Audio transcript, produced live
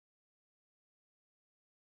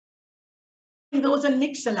those on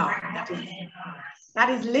Nixalar that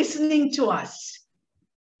is listening to us.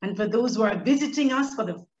 And for those who are visiting us for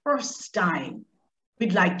the first time,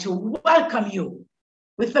 we'd like to welcome you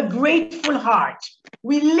with a grateful heart.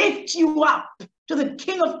 We lift you up to the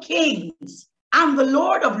King of Kings and the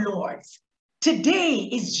Lord of Lords. Today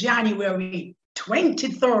is January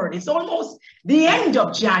 23rd. It's almost the end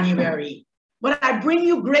of January, but I bring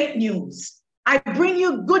you great news. I bring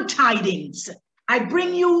you good tidings. I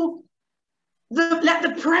bring you let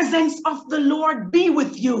the presence of the Lord be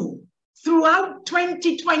with you throughout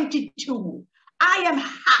 2022. I am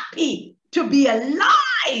happy to be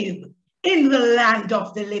alive in the land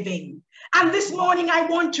of the living. And this morning, I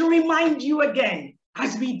want to remind you again,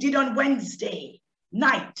 as we did on Wednesday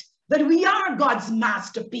night, that we are God's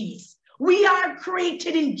masterpiece. We are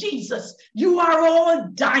created in Jesus. You are all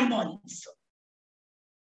diamonds.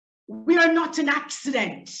 We are not an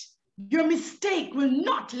accident. Your mistake will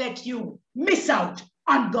not let you miss out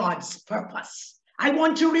on God's purpose. I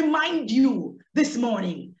want to remind you this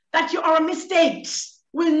morning that our mistakes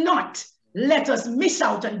will not let us miss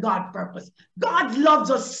out on God's purpose. God loves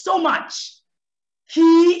us so much.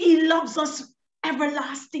 He loves us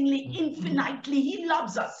everlastingly, infinitely. He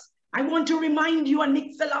loves us. I want to remind you on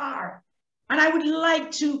Nixalar, and I would like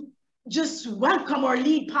to just welcome our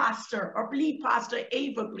lead pastor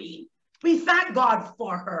Ava Green. We thank God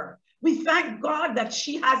for her. We thank God that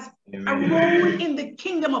she has a role in the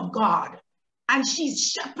kingdom of God, and she's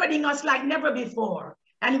shepherding us like never before.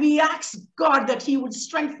 And we ask God that he would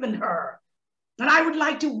strengthen her. And I would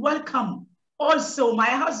like to welcome also my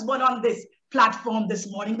husband on this platform this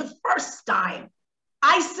morning, the first time.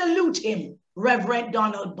 I salute him, Reverend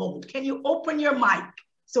Donald Bolt. Can you open your mic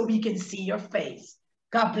so we can see your face?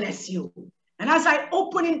 God bless you. And as I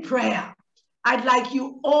open in prayer, I'd like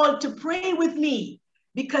you all to pray with me,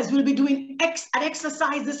 because we'll be doing an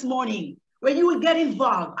exercise this morning where you will get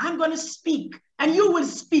involved. I'm going to speak and you will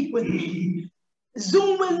speak with me.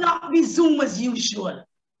 Zoom will not be Zoom as usual.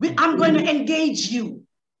 I'm going to engage you.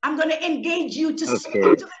 I'm going to engage you to speak to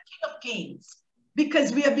the King of Kings,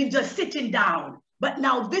 because we have been just sitting down. But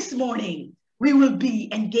now this morning, we will be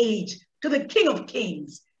engaged to the King of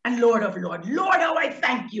Kings and Lord of Lords. Lord, how I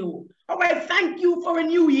thank you. How I thank you for a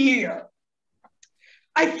new year.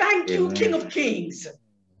 I thank you, King of Kings.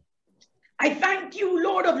 I thank you,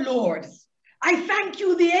 Lord of Lords. I thank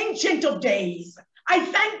you, the Ancient of Days. I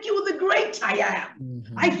thank you, the great I am.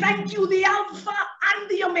 I thank you, the Alpha and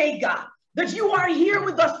the Omega, that you are here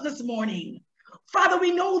with us this morning. Father,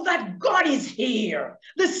 we know that God is here,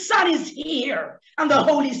 the Son is here, and the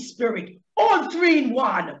Holy Spirit, all three in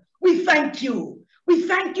one. We thank you. We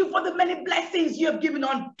thank you for the many blessings you have given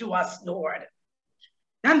unto us, Lord.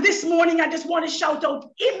 And this morning, I just want to shout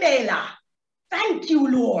out, Imela. Thank you,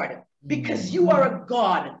 Lord, because you are a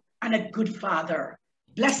God and a good Father.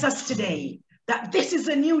 Bless us today, that this is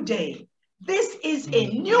a new day. This is a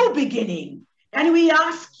new beginning. And we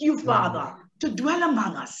ask you, Father, to dwell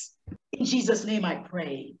among us. In Jesus' name I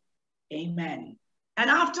pray. Amen. And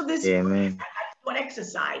after this one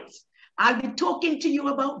exercise, I'll be talking to you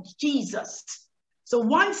about Jesus. So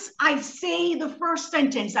once I say the first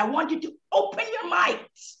sentence, I want you to open your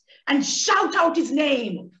mics and shout out his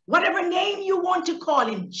name, whatever name you want to call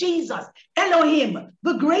him, Jesus, Elohim,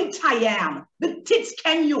 the great I am, the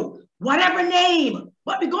Titzkenu, whatever name.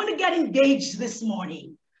 But we're going to get engaged this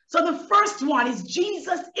morning. So the first one is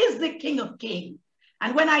Jesus is the King of Kings.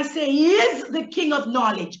 And when I say he is the King of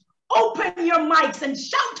knowledge, open your mics and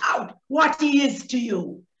shout out what he is to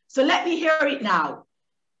you. So let me hear it now.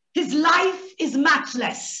 His life is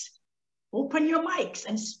matchless. Open your mics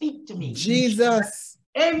and speak to me. Jesus.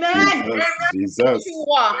 Amen. Jesus. His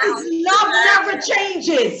love never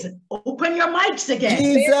changes. Open your mics again.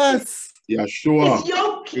 Jesus. Yeshua. His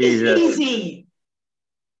yoke is easy.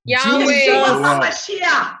 Yahweh.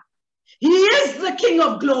 Yeshua. He is the King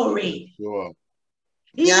of glory. Yeshua.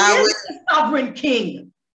 He is the sovereign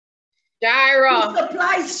King. Jireh. He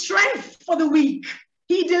supplies strength for the weak.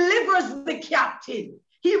 He delivers the captive.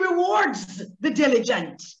 He rewards the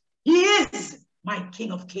diligent. He is my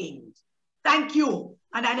King of Kings. Thank you.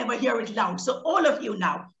 And I never hear it loud. So all of you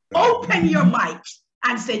now, open your mics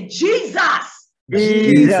and say, Jesus.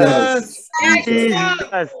 Jesus.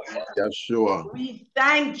 Yeshua. We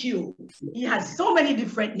thank you. He has so many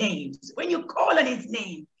different names. When you call on his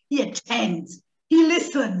name, he attends, he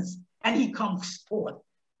listens, and he comes forth.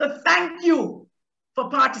 So thank you for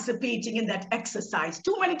participating in that exercise.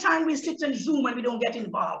 Too many times we sit on Zoom and we don't get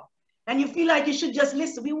involved. And you feel like you should just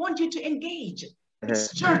listen. We want you to engage.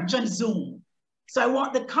 It's church on Zoom. So I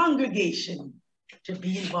want the congregation to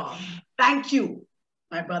be involved. Thank you,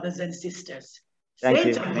 my brothers and sisters.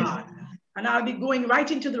 Saints of God, And I'll be going right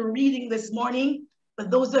into the reading this morning. For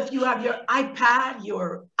those of you who have your iPad,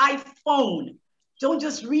 your iPhone, don't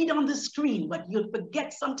just read on the screen, but you'll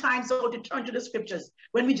forget sometimes how to turn to the scriptures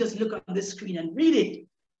when we just look on the screen and read it.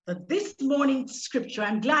 But this morning's scripture,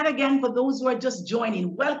 I'm glad again for those who are just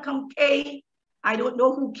joining. Welcome, Kay. I don't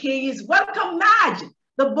know who Kay is. Welcome, Madge.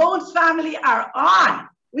 The Bones family are on.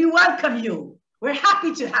 We welcome you. We're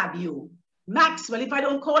happy to have you. Maxwell, if I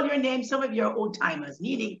don't call your name, some of you are old timers,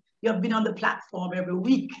 meaning you have been on the platform every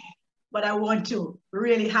week. But I want to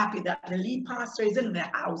really happy that the lead pastor is in the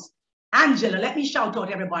house. Angela, let me shout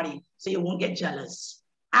out everybody so you won't get jealous.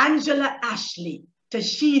 Angela, Ashley,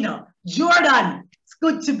 Tashina, Jordan, it's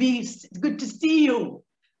good to see you.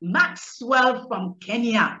 Maxwell from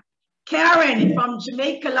Kenya, Karen from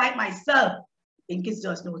Jamaica, like myself. I think it's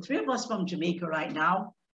just three of us from Jamaica right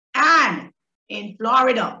now. Anne in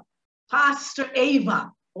Florida, Pastor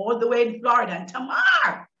Ava, all the way in Florida, and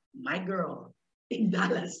Tamar, my girl, in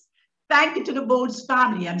Dallas. Thank you to the Bones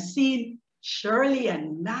family. I'm seeing Shirley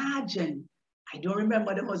and Madge, and I don't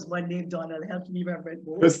remember the husband name, Donald. Help me remember it.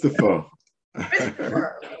 Christopher.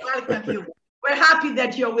 Christopher, welcome you. We're happy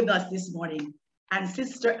that you're with us this morning. And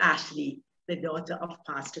Sister Ashley, the daughter of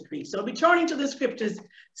Pastor Creek. So we'll be turning to the scriptures,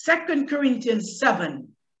 2 Corinthians 7,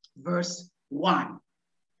 verse 1.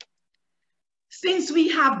 Since we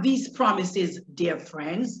have these promises, dear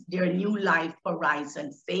friends, dear New Life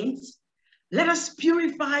Horizon saints, let us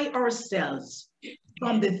purify ourselves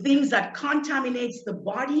from the things that contaminates the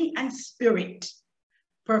body and spirit,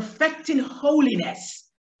 perfecting holiness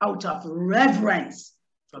out of reverence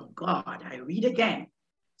for God. I read again.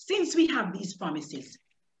 Since we have these promises,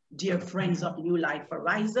 dear friends of New Life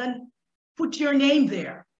Horizon, put your name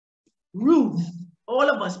there. Ruth, all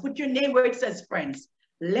of us, put your name where it says friends.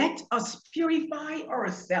 Let us purify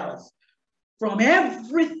ourselves from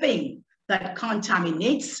everything that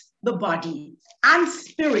contaminates the body and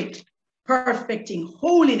spirit, perfecting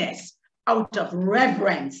holiness out of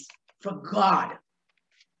reverence for God.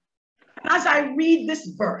 And as I read this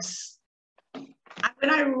verse, and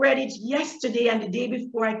when I read it yesterday and the day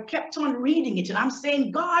before, I kept on reading it and I'm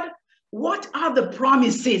saying, God, what are the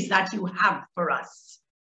promises that you have for us?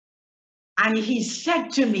 And he said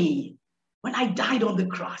to me, when I died on the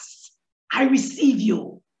cross, I receive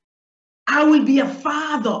you. I will be a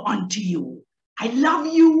father unto you. I love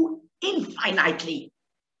you infinitely.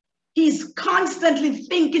 He's constantly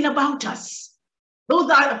thinking about us. Those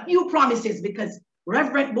are a few promises because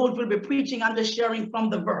Reverend Bolt will be preaching and sharing from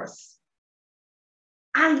the verse.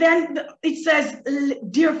 And then it says,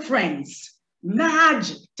 dear friends,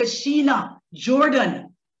 Madge, Tashina,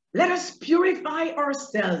 Jordan, let us purify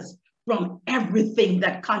ourselves from everything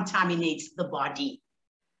that contaminates the body.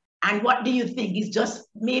 And what do you think? Is just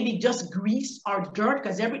maybe just grease or dirt?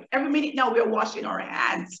 Because every minute now we're washing our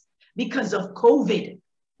hands because of COVID.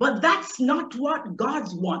 But that's not what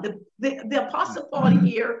God's want. The Apostle Paul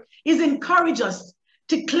here is encourage us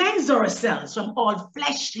to cleanse ourselves from all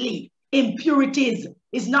fleshly impurities.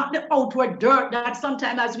 It's not the outward dirt that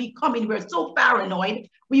sometimes as we come in, we're so paranoid.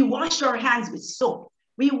 We wash our hands with soap.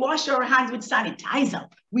 We wash our hands with sanitizer.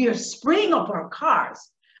 We are spraying up our cars.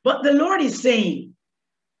 But the Lord is saying,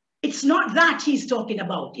 it's not that he's talking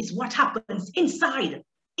about. It's what happens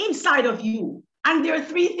inside of you. And there are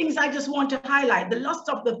three things I just want to highlight. The lust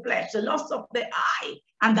of the flesh, the lust of the eye,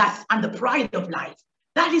 and the pride of life.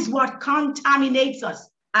 That is what contaminates us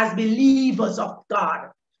as believers of God.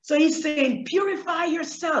 So he's saying, purify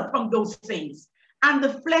yourself from those things. And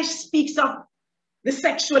the flesh speaks of the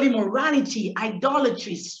sexual immorality,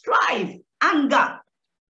 idolatry, strife, anger,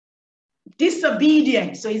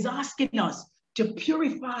 disobedience. So he's asking us to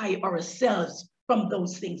purify ourselves from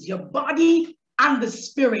those things, your body and the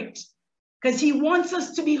spirit, because he wants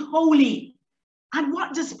us to be holy. And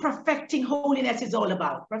what does perfecting holiness is all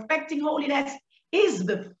about? Perfecting holiness is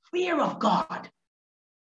the fear of God.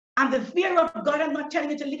 And the fear of God, I'm not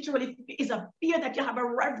telling you to literally, is a fear that you have a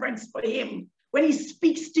reverence for him. When he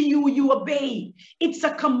speaks to you, you obey. It's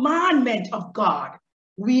a commandment of God.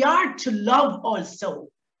 We are to love also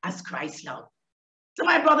as Christ loved. So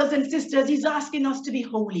my brothers and sisters, he's asking us to be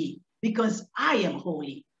holy because I am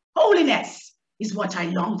holy. Holiness is what I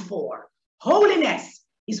long for. Holiness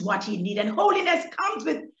is what he needs. And holiness comes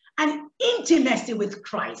with an intimacy with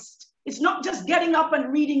Christ. It's not just getting up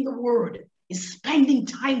and reading the word. It's spending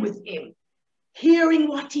time with him, hearing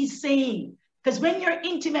what he's saying. Because when you're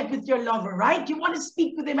intimate with your lover, right, you want to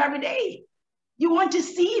speak with him every day. You want to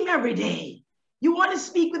see him every day. You want to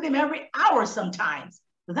speak with him every hour sometimes.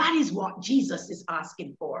 That is what Jesus is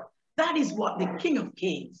asking for. That is what the King of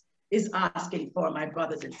Kings is asking for, my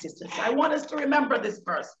brothers and sisters. I want us to remember this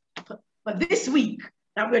verse. But this week,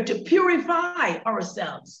 that we're to purify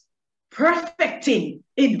ourselves, perfecting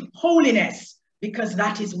in holiness, because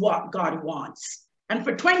that is what God wants. And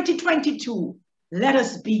for 2022, let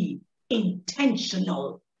us be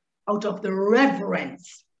intentional out of the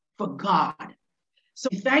reverence for God. So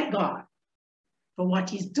we thank God for what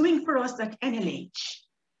he's doing for us at NLH,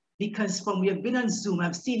 because when we have been on Zoom,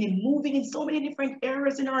 I've seen him moving in so many different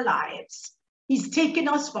areas in our lives. He's taken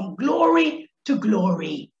us from glory to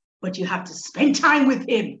glory, but you have to spend time with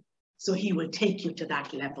him so he will take you to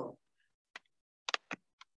that level.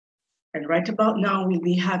 And right about now, we'll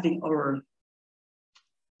be having our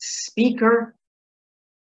speaker.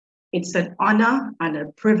 It's an honor and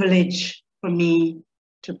a privilege for me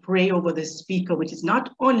to pray over the speaker, which is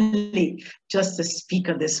not only just a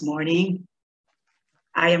speaker this morning.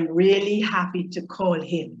 I am really happy to call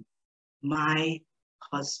him my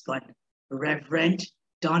husband, Reverend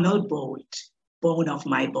Donald Bolt, bone of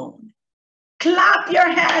my bone. Clap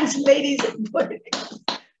your hands, ladies and boys.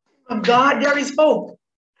 Of God, there is hope.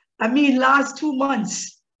 I mean, last 2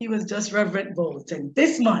 months, he was just Reverend Bolt. And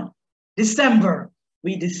this month, December,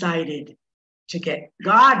 we decided to get,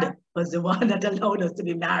 God was the one that allowed us to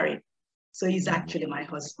be married. So he's actually my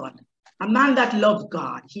husband. A man that loves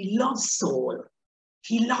God. He loves soul.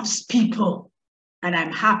 He loves people. And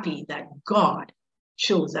I'm happy that God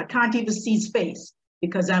chose. I can't even see his face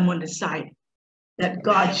because I'm on the side that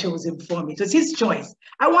God chose him for me. So it's his choice.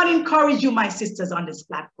 I want to encourage you, my sisters on this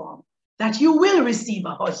platform, that you will receive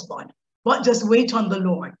a husband, but just wait on the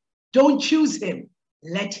Lord. Don't choose him.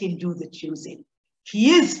 Let him do the choosing.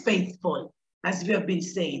 He is faithful, as we have been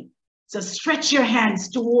saying. So stretch your hands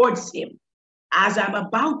towards him as I'm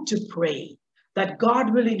about to pray that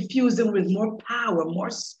God will infuse him with more power,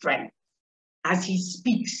 more strength as he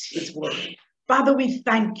speaks his word. Father, we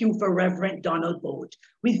thank you for Reverend Donald Bolt.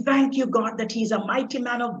 We thank you, God, that he's a mighty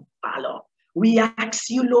man of valor. We ask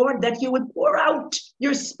you, Lord, that you would pour out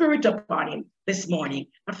your spirit upon him this morning,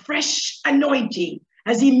 a fresh anointing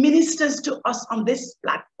as he ministers to us on this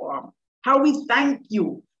platform. How we thank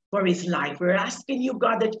you for his life. We're asking you,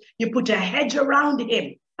 God, that you put a hedge around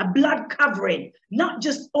him, a blood covering, not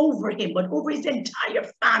just over him, but over his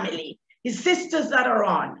entire family, his sisters that are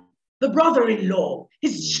on, the brother-in-law,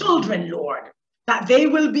 his children, Lord, that they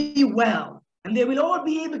will be well, and they will all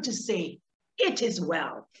be able to say, it is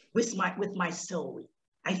well with my soul.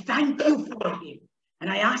 I thank you for him,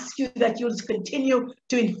 and I ask you that you'll continue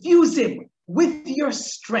to infuse him with your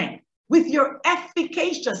strength, with your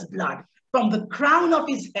efficacious blood, from the crown of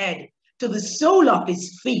his head to the sole of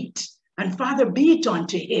his feet. And Father, be it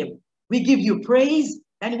unto him. We give you praise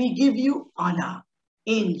and we give you honor.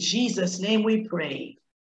 In Jesus' name we pray.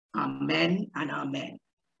 Amen and amen.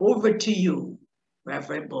 Over to you,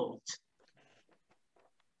 Reverend Bolt.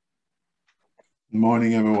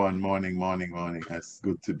 Morning, everyone. Morning, morning, morning. It's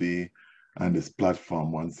good to be on this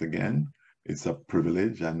platform once again. It's a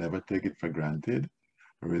privilege. I never take it for granted.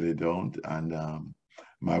 I really don't. And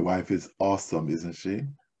my wife is awesome, isn't she?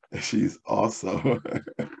 She's awesome.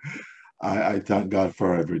 I thank God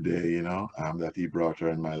for every day, you know, that he brought her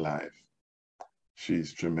in my life.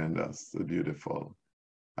 She's tremendous, beautiful.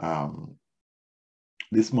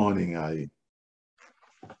 This morning, I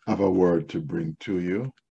have a word to bring to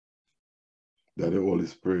you that the Holy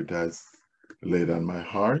Spirit has laid on my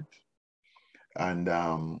heart. And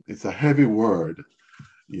it's a heavy word,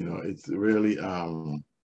 you know, it's really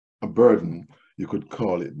a burden, you could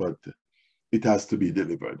call it, but it has to be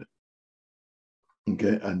delivered.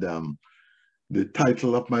 Okay, and the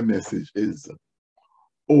title of my message is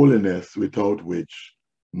Holiness Without Which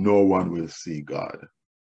No One Will See God.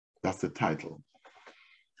 That's the title.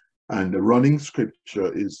 And the running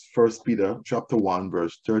scripture is 1 Peter chapter 1,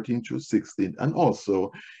 verse 13 through 16, and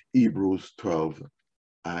also Hebrews 12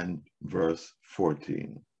 and verse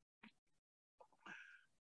 14.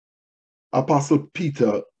 Apostle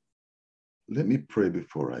Peter, let me pray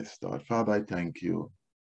before I start. Father, I thank you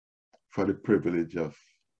for the privilege of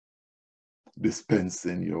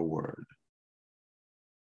dispensing your word.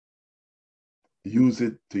 Use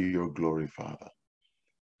it to your glory, Father.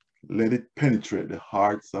 Let it penetrate the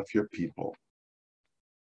hearts of your people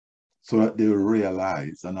so that they will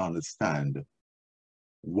realize and understand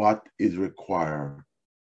what is required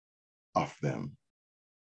of them.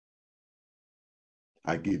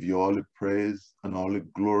 I give you all the praise and all the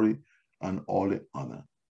glory and all the honor.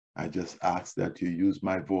 I just ask that you use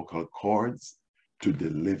my vocal cords to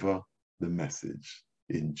deliver the message.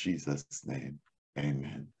 In Jesus' name,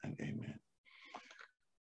 amen and amen.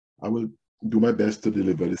 I will do my best to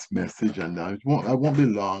deliver this message, and I won't be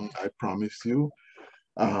long, I promise you,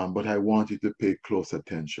 but I want you to pay close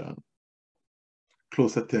attention.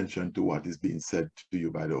 close attention to what is being said to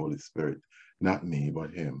you by the Holy Spirit. Not me,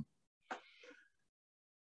 but him.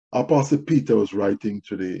 Apostle Peter was writing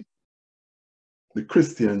to the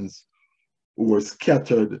Christians who were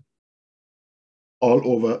scattered all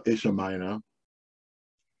over Asia Minor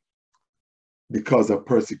because of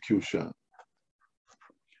persecution.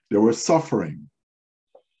 They were suffering.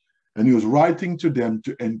 And he was writing to them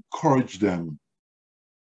to encourage them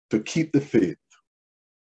to keep the faith.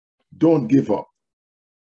 Don't give up.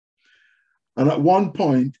 And at one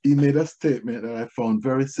point, he made a statement that I found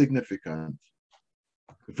very significant,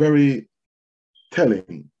 very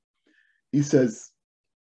telling. He says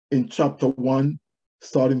in chapter 1,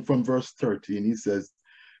 starting from verse 13, he says,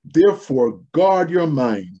 therefore, guard your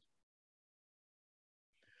mind,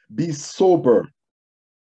 be sober,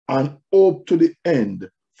 and hope to the end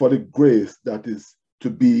for the grace that is to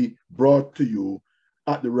be brought to you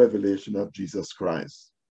at the revelation of Jesus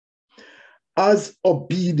Christ. As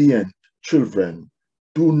obedient children,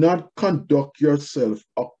 do not conduct yourself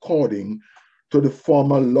according to the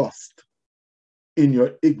former lust in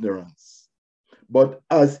your ignorance, but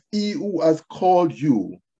as he who has called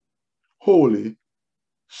you holy,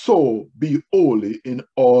 so be holy in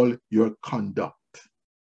all your conduct.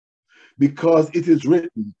 Because it is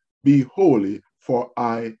written, be holy, for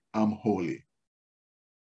I am holy.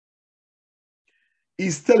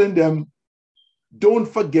 He's telling them, don't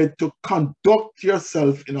forget to conduct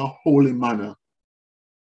yourself in a holy manner.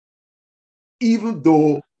 Even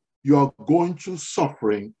though you are going through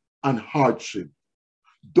suffering and hardship,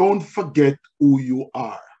 don't forget who you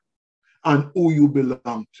are and who you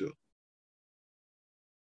belong to.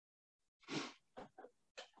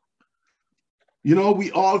 You know,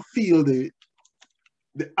 we all feel the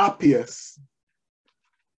happiest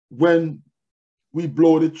when we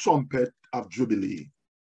blow the trumpet of Jubilee,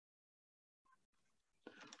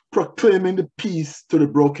 proclaiming the peace to the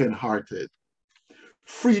brokenhearted,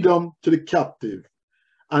 freedom to the captive,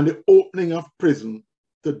 and the opening of prison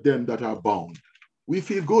to them that are bound. We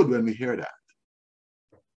feel good when we hear that.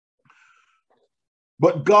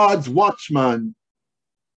 But God's watchman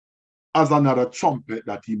has another trumpet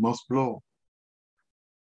that he must blow.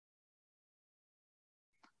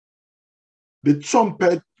 The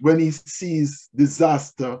trumpet, when he sees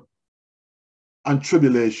disaster and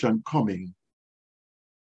tribulation coming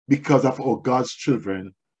because of how God's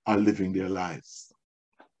children are living their lives.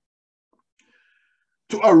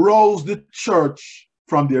 To arouse the church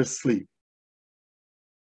from their sleep.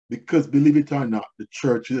 Because believe it or not, the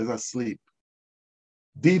church is asleep.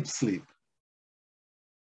 Deep sleep.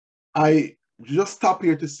 I just stop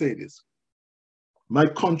here to say this. My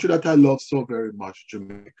country that I love so very much,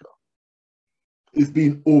 Jamaica, is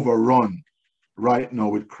being overrun right now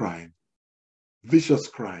with crime, vicious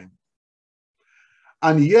crime.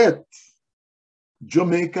 And yet,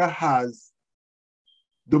 Jamaica has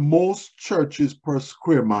the most churches per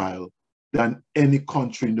square mile than any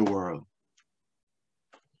country in the world.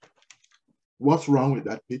 What's wrong with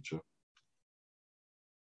that picture?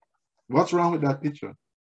 What's wrong with that picture?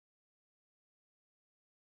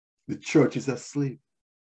 The church is asleep.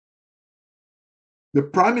 The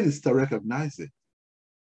Prime Minister recognized it.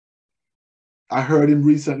 I heard him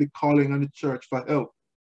recently calling on the church for help.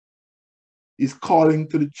 He's calling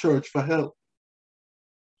to the church for help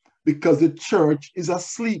because the church is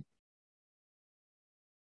asleep.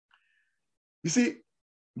 You see,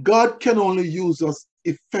 God can only use us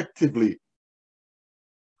effectively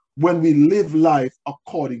when we live life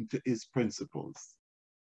according to his principles.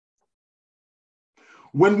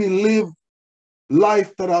 When we live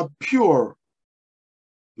life that are pure,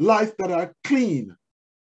 life that are clean,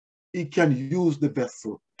 he can use the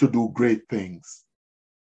vessel to do great things.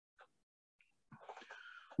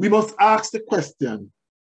 We must ask the question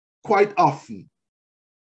quite often,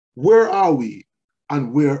 where are we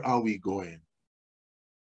and where are we going?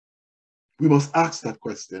 We must ask that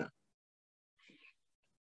question.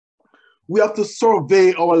 We have to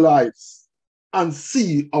survey our lives and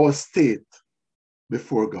see our state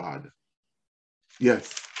before God.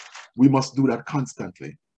 Yes, we must do that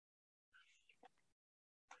constantly.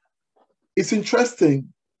 It's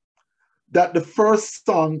interesting that the first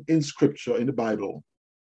song in Scripture, in the Bible,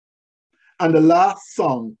 and the last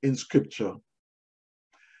song in Scripture,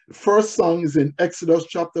 the first song is in Exodus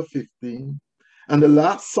chapter 15, and the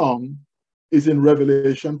last song is in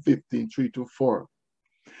Revelation 15, 3-4.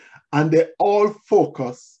 And they all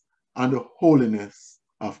focus on the holiness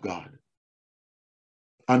of God.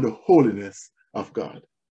 And the holiness of God.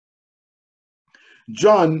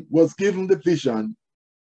 John was given the vision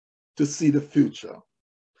to see the future.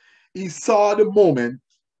 He saw the moment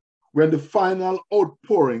when the final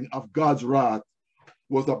outpouring of God's wrath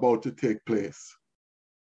was about to take place.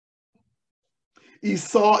 He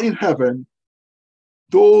saw in heaven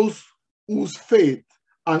those whose faith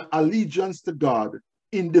and allegiance to God,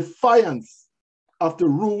 in defiance of the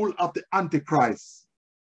rule of the Antichrist,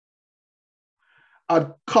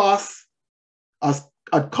 had cost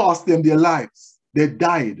them their lives. They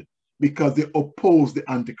died because they opposed the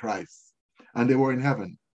Antichrist, and they were in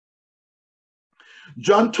heaven.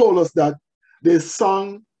 John told us that they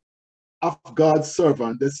sang of God's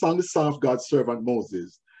servant, they sang the song of God's servant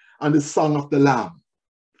Moses, and the song of the Lamb.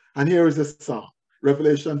 And here is the song,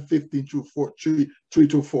 Revelation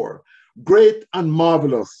 15:3-4. Great and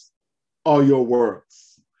marvelous are your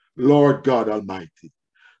works, Lord God Almighty.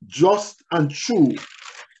 Just and true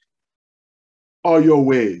are your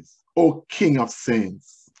ways, O King of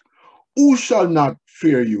saints. Who shall not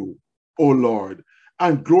fear you, O Lord,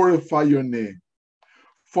 and glorify your name?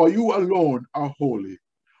 For you alone are holy.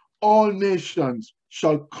 All nations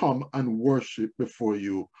shall come and worship before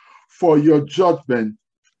you, for your judgment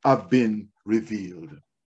have been revealed.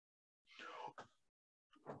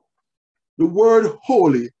 The word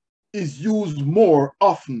holy is used more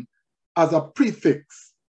often as a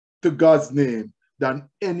prefix to God's name than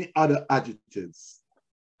any other adjectives.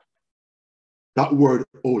 That word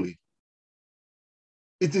holy.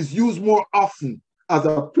 It is used more often as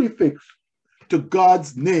a prefix to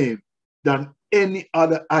God's name than any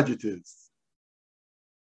other adjectives.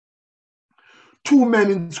 Two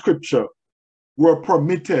men in scripture were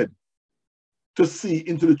permitted to see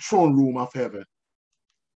into the throne room of heaven.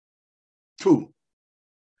 Two.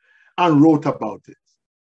 And wrote about it.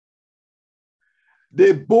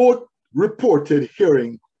 They both reported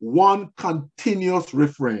hearing one continuous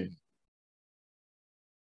refrain.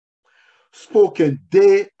 Spoken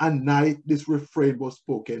day and night. This refrain was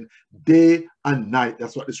spoken day and night.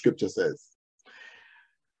 That's what the scripture says.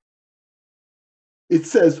 It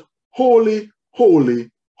says, holy, holy,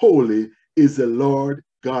 holy is the Lord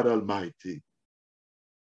God Almighty.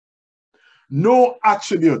 No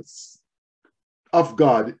attributes of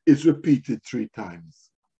God is repeated 3 times.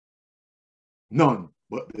 None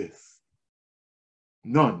but this.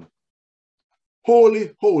 None.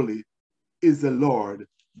 Holy, holy is the Lord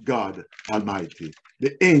God Almighty.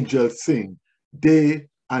 The angels sing day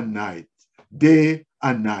and night, day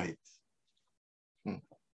and night.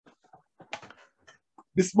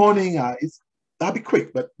 This morning, I'll be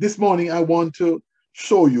quick, but this morning I want to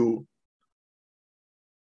show you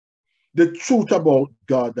the truth about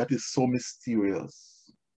God that is so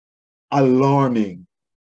mysterious, alarming,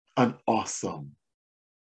 and awesome.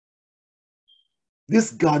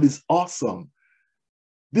 This God is awesome.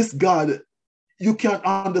 This God, you can't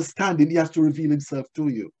understand him. He has to reveal himself to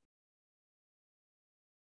you.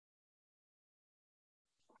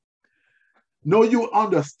 Now you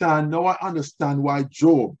understand, now I understand why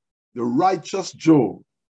Job, the righteous Job,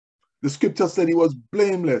 the scripture said he was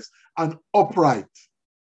blameless and upright.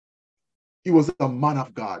 He was a man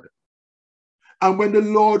of God. And when the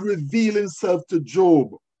Lord revealed himself to Job,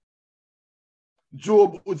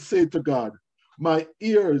 Job would say to God, my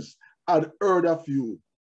ears had heard of you,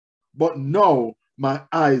 but now my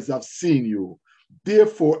eyes have seen you.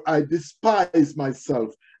 Therefore I despise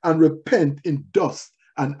myself and repent in dust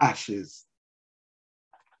and ashes.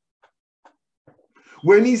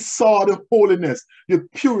 When he saw the holiness, the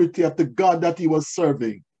purity of the God that he was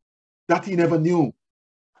serving, that he never knew,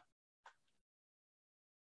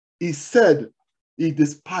 he said he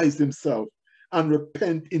despised himself and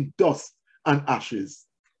repent in dust and ashes.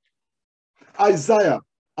 Isaiah,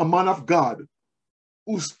 a man of God,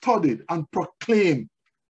 who studied and proclaimed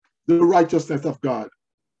the righteousness of God.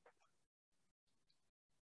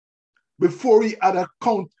 Before he had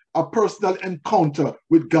a personal encounter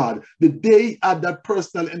with God, the day he had that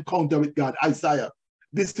personal encounter with God, Isaiah,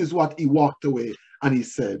 this is what he walked away and he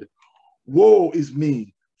said, woe is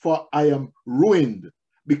me, for I am ruined,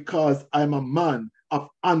 because I am a man of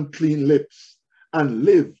unclean lips and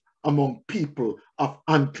live among people of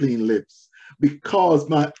unclean lips, because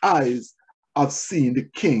my eyes have seen the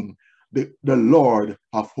King, the Lord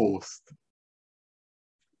of hosts.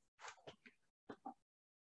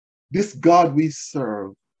 This God we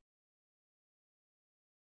serve,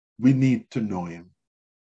 we need to know him.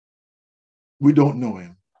 We don't know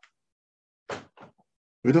him.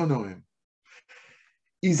 We don't know him.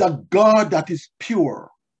 He's a God that is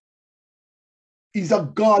pure. He's a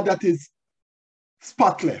God that is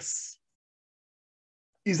spotless.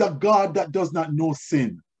 He's a God that does not know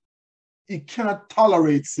sin. He cannot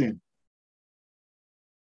tolerate sin.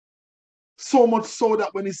 So much so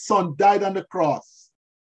that when his son died on the cross,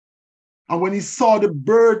 and when he saw the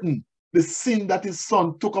burden, the sin that his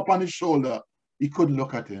son took upon his shoulder, He couldn't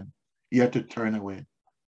look at him. He had to turn away.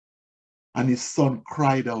 And his son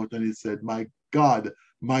cried out and he said, my God,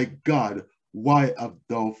 why have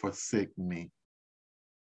thou forsaken me?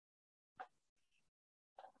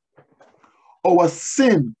 Our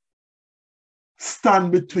sin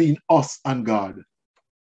stand between us and God.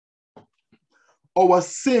 Our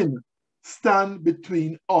sin stand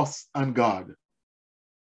between us and God.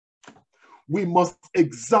 We must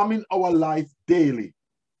examine our life daily.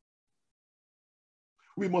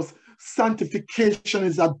 Sanctification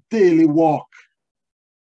is a daily walk.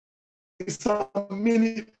 It's a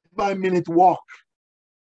minute by minute walk.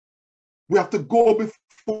 We have to go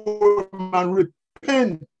before him and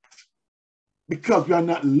repent because we are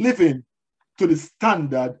not living to the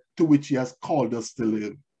standard to which he has called us to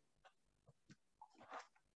live.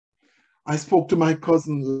 I spoke to my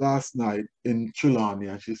cousin last night in Trelawney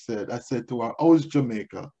and she said, I said to her, how is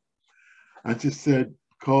Jamaica? And she said,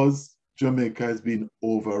 because Jamaica has been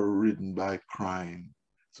overridden by crime.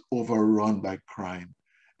 It's overrun by crime.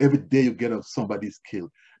 Every day you get up, somebody's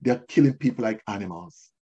killed. They're killing people like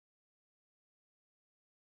animals.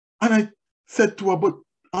 And I said to her, but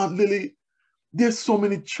Aunt Lily, there's so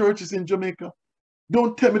many churches in Jamaica.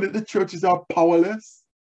 Don't tell me that the churches are powerless.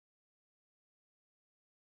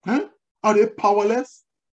 Huh? Are they powerless?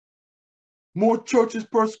 More churches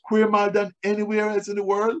per square mile than anywhere else in the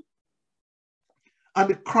world? And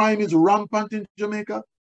the crime is rampant in Jamaica?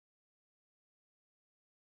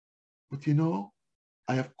 But you know,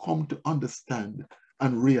 I have come to understand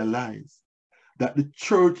and realize that the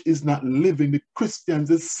church is not living, the Christians,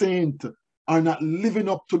 the saints, are not living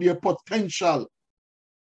up to their potential.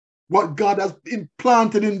 What God has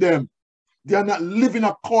implanted in them, they are not living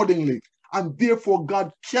accordingly. And therefore,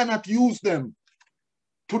 God cannot use them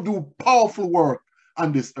to do powerful work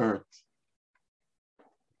on this earth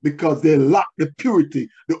because they lack the purity,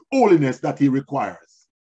 the holiness that he requires.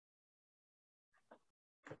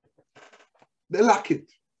 They lack it.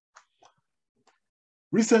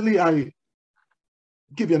 Recently, I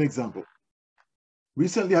give you an example.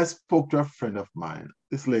 Recently, I spoke to a friend of mine,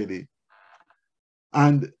 this lady,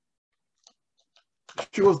 and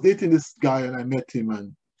she was dating this guy and I met him,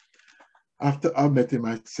 and after I met him,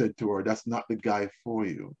 I said to her, that's not the guy for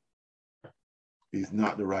you. He's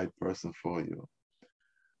not the right person for you.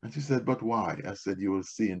 And she said, but why? I said, you will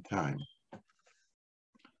see in time.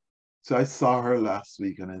 So I saw her last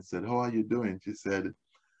week and I said, how are you doing? She said,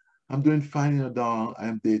 I'm doing fine, you know,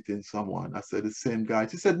 I'm dating someone. I said, the same guy?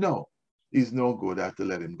 She said, no, he's no good. I have to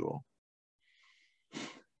let him go.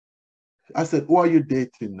 I said, who are you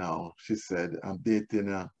dating now? She said, I'm dating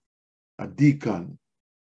a deacon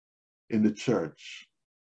in the church.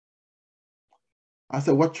 I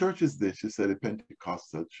said, what church is this? She said, a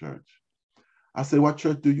Pentecostal church. I said, what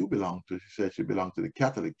church do you belong to? She said she belongs to the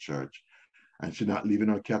Catholic Church and she's not leaving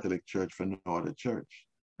her Catholic church for no other church.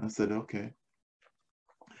 I said, okay.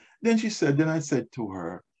 Then she said, then I said to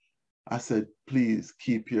her, I said, please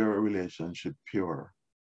keep your relationship pure.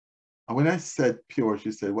 And when I said pure,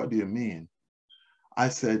 she said, what do you mean? I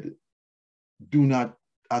said, do not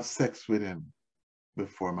have sex with him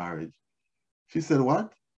before marriage. She said,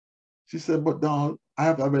 what? She said, but Donald, I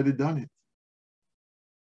have already done it.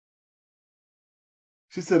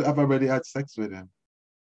 She said, I've already had sex with him.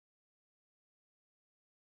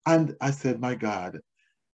 And I said, my God,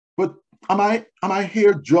 but am I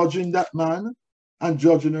here judging that man and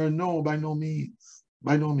judging her? No, by no means,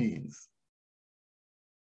 by no means.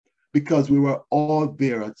 Because we were all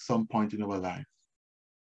there at some point in our life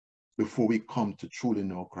before we come to truly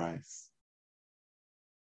know Christ.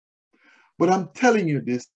 But I'm telling you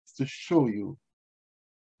this to show you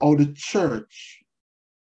how the church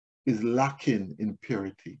is lacking in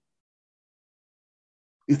purity.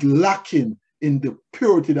 It's lacking in the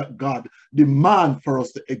purity that God demands for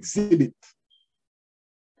us to exhibit.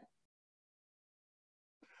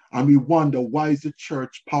 And we wonder, why is the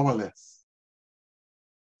church powerless?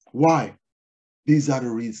 Why? These are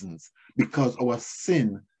the reasons. Because our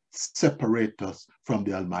sin separates us from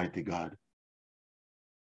the Almighty God.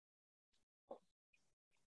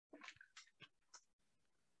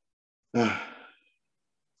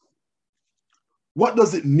 What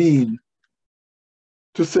does it mean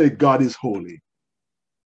to say God is holy?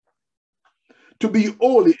 To be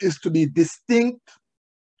holy is to be distinct,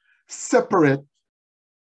 separate,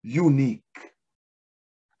 unique.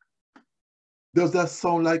 Does that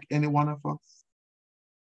sound like any one of us?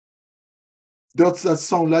 Does that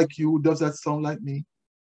sound like you? Does that sound like me?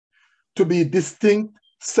 To be distinct,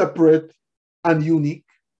 separate, and unique.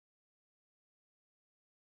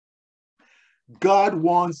 God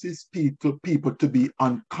wants his people to be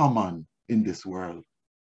uncommon in this world.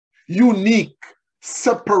 unique,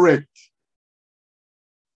 separate.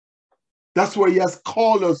 That's where he has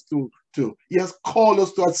called us to. He has called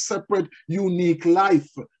us to a separate, unique life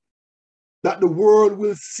that the world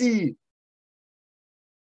will see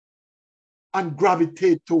and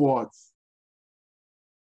gravitate towards.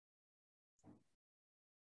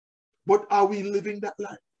 But are we living that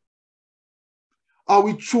life? Are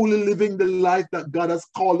we truly living the life that God has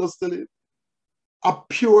called us to live? A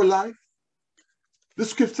pure life? The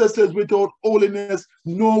scripture says, without holiness,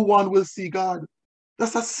 no one will see God.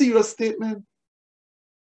 That's a serious statement.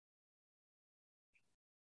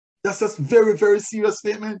 That's a very, very serious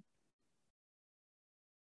statement.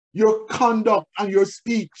 Your conduct and your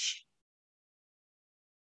speech,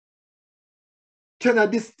 can I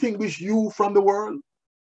distinguish you from the world?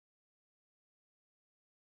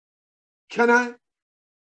 Can I?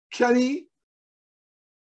 Can he?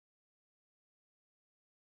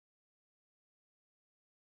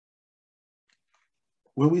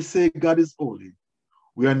 When we say God is holy,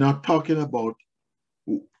 we are not talking about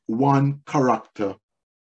one character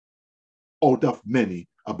out of many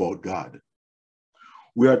about God.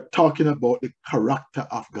 We are talking about the character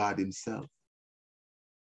of God himself.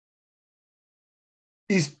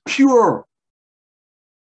 He's pure,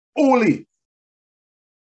 holy.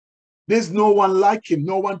 There's no one like him.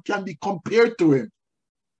 No one can be compared to him.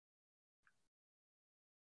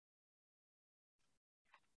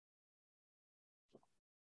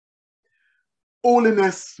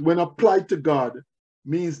 Holiness, when applied to God,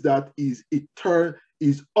 means that he's eternal,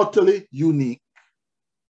 is utterly unique,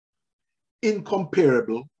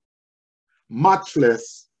 incomparable,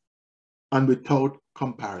 matchless, and without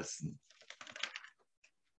comparison.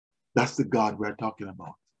 That's the God we're talking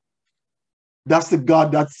about. That's the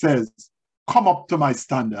God that says, come up to my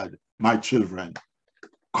standard, my children.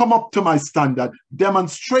 Come up to my standard.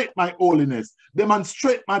 Demonstrate my holiness.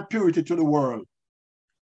 Demonstrate my purity to the world.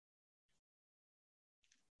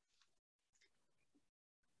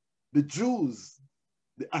 The Jews,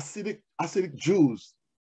 the Hasidic Jews,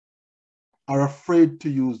 are afraid to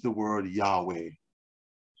use the word Yahweh.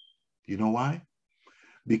 You know why?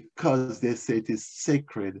 Because they say it is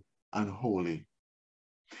sacred and holy.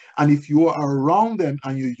 And if you are around them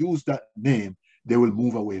and you use that name, they will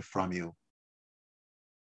move away from you.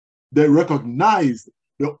 They recognize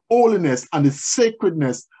the holiness and the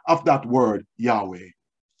sacredness of that word, Yahweh.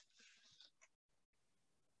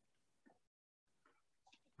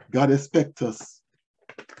 God expects us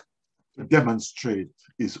to demonstrate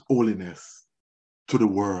his holiness to the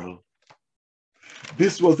world.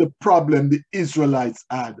 This was the problem the Israelites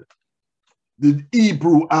had, the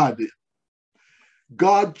Hebrew had.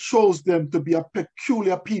 God chose them to be a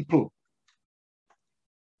peculiar people.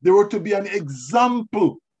 They were to be an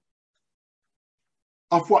example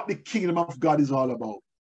of what the kingdom of God is all about.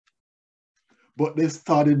 But they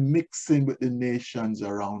started mixing with the nations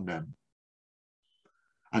around them.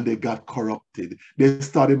 And they got corrupted. They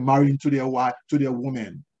started marrying to their wife, to their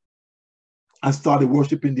women, and started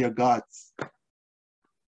worshiping their gods.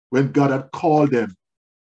 When God had called them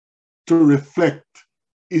to reflect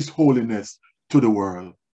his holiness to the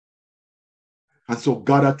world. And so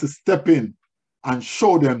God had to step in and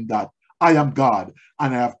show them that I am God,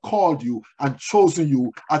 and I have called you and chosen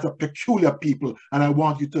you as a peculiar people, and I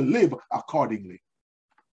want you to live accordingly.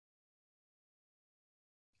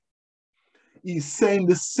 He's saying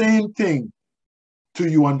the same thing to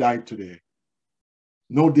you and I today.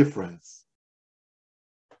 No difference.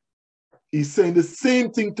 He's saying the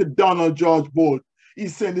same thing to Donald George Bolt.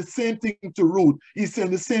 He's saying the same thing to Ruth. He's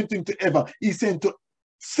saying the same thing to Eva. He's saying the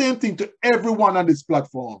same thing to everyone on this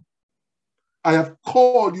platform. I have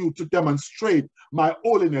called you to demonstrate my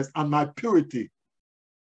holiness and my purity.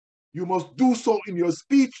 You must do so in your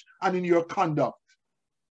speech and in your conduct.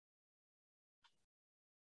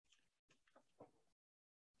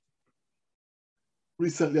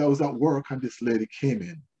 Recently, I was at work and this lady came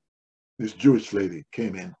in. This Jewish lady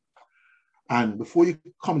came in. And before you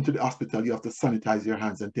come into the hospital, you have to sanitize your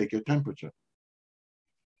hands and take your temperature.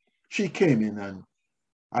 She came in and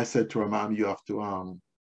I said to her, ma'am, you have to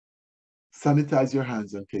sanitize your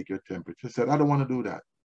hands and take your temperature. She said, I don't want to do that.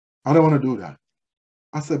 I don't want to do that.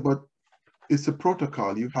 I said, but it's a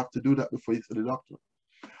protocol. You have to do that before you see the doctor.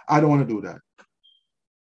 I don't want to do that.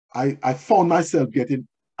 I found myself getting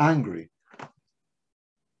angry.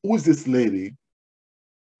 Who is this lady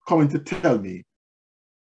coming to tell me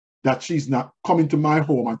that she's not coming to my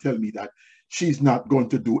home and tell me that she's not going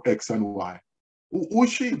to do X and Y? Who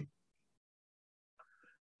is she?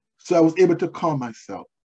 So I was able to calm myself.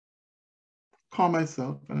 And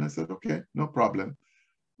I said, okay, no problem.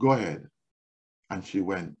 Go ahead. And she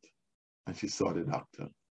went and she saw the doctor.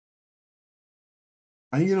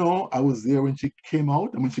 And you know, I was there when she came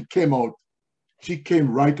out. And when she came out, she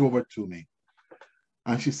came right over to me.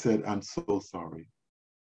 And she said, I'm so sorry.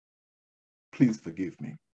 Please forgive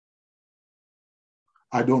me.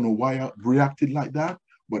 I don't know why I reacted like that,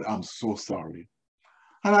 but I'm so sorry.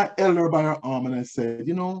 And I held her by her arm and I said,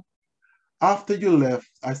 you know, after you left,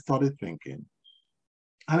 I started thinking.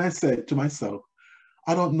 And I said to myself,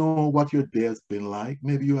 I don't know what your day has been like.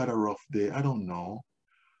 Maybe you had a rough day. I don't know.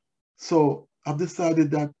 So I've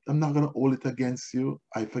decided that I'm not going to hold it against you.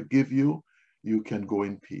 I forgive you. You can go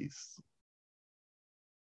in peace.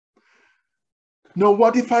 Now,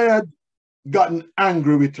 what if I had gotten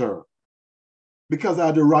angry with her because I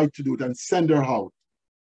had the right to do it and send her out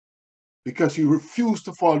because she refused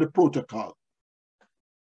to follow the protocol?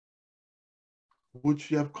 Would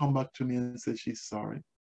she have come back to me and said she's sorry?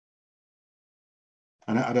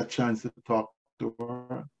 And I had a chance to talk to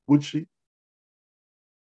her? Would she?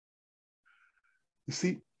 You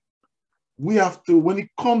see, we have to, when it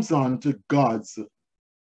comes on to God's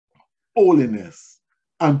holiness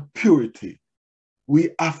and purity, we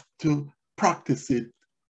have to practice it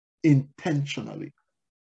intentionally.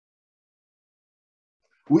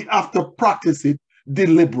 We have to practice it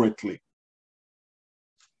deliberately.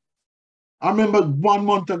 I remember 1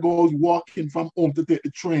 month ago, I was walking from home to take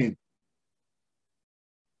the train.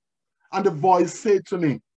 And the voice said to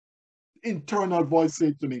me, internal voice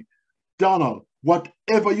said to me, Donald,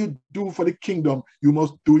 whatever you do for the kingdom, you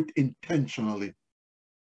must do it intentionally.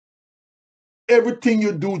 Everything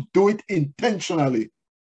you do, do it intentionally.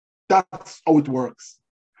 That's how it works.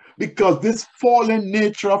 Because this fallen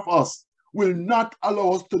nature of us will not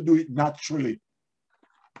allow us to do it naturally.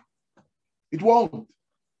 It won't.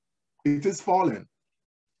 It is fallen.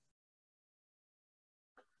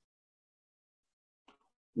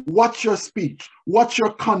 Watch your speech. Watch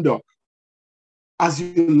your conduct as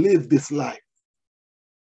you live this life.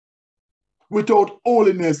 Without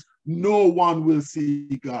holiness, no one will see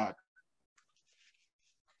God.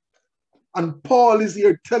 And Paul is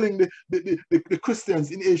here telling the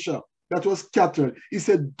Christians in Asia that was scattered. He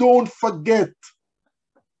said, don't forget.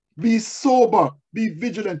 Be sober. Be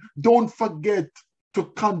vigilant. Don't forget to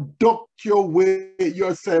conduct your way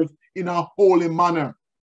yourself in a holy manner.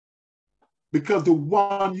 Because the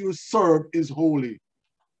one you serve is holy.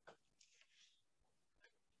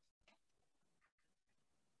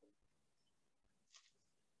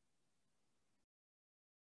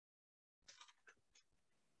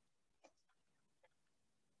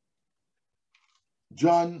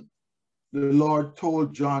 John, the Lord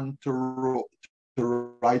told John to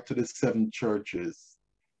write to the 7 churches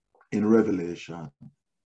in Revelation.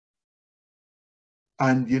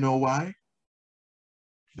 And you know why?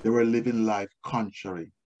 They were living life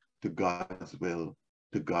contrary to God's will,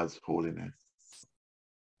 to God's holiness.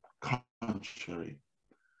 Contrary.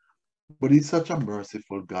 But he's such a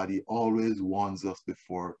merciful God. He always warns us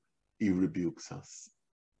before he rebukes us.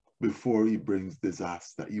 Before he brings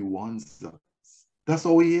disaster, he warns us. That's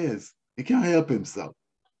how he is. He can't help himself.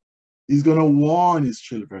 He's going to warn his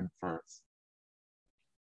children first.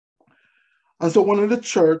 And so one of the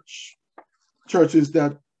churches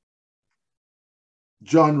that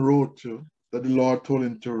John wrote to, that the Lord told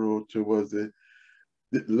him to write to, was the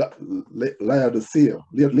Laodicea.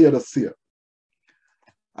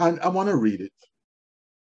 And I want to read it.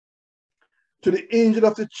 To the angel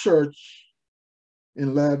of the church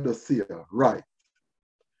in Laodicea, write.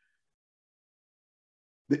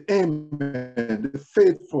 The Amen, the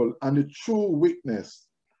faithful and the true witness,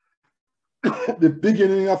 the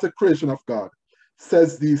beginning of the creation of God,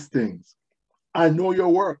 says these things. I know your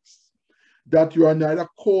works, that you are neither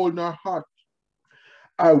cold nor hot.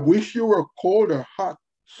 I wish you were cold or hot.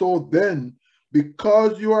 So then,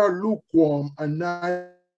 because you are lukewarm and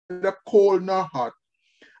neither cold nor hot,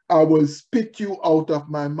 I will spit you out of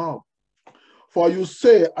my mouth. For you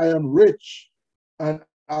say, I am rich and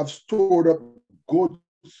have stored up goods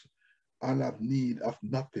and have need of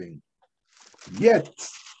nothing. Yet,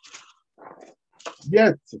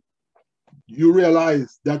 you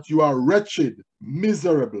realize that you are wretched,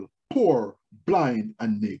 miserable, poor, blind,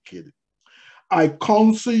 and naked. I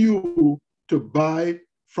counsel you to buy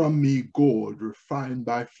from me gold refined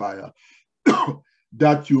by fire,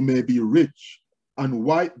 that you may be rich, and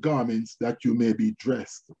white garments that you may be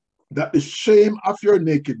dressed, that the shame of your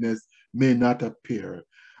nakedness may not appear,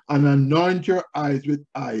 and anoint your eyes with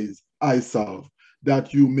eye salve,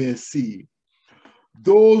 that you may see.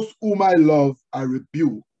 Those whom I love, I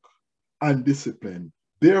rebuke and discipline.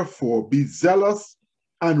 Therefore, be zealous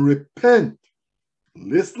and repent.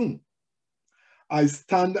 Listen, I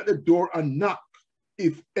stand at the door and knock.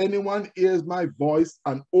 If anyone hears my voice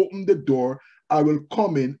and open the door, I will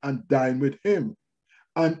come in and dine with him,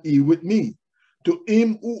 and he with me. To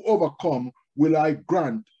him who overcome will I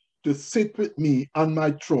grant to sit with me on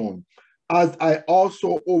my throne, as I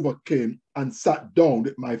also overcame and sat down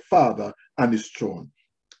with my Father on his throne.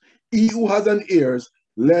 He who has an ears,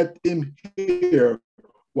 let him hear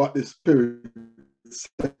what the Spirit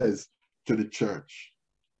says to the church.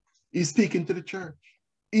 He's speaking to the church.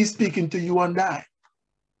 He's speaking to you and I.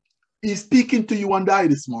 He's speaking to you and I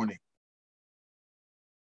this morning.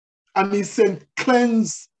 And he's saying,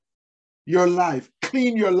 cleanse your life,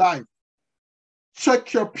 clean your life,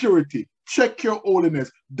 check your purity, check your holiness.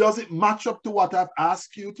 Does it match up to what I've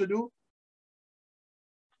asked you to do?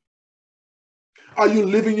 Are you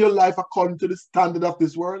living your life according to the standard of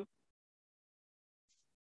this world?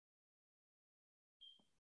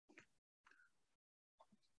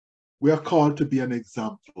 We are called to be an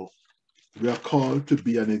example. We are called to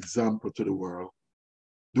be an example to the world.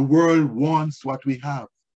 The world wants what we have,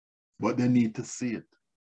 but they need to see it.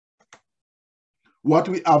 What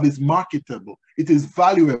we have is marketable. It is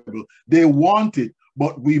valuable. They want it,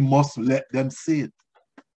 but we must let them see it.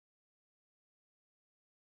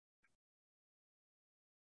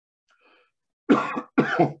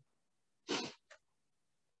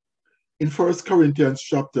 In 1 Corinthians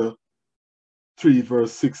chapter 3,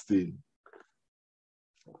 verse 16,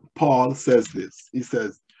 Paul says this. He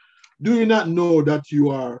says, do you not know that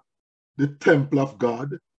you are the temple of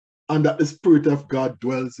God and that the Spirit of God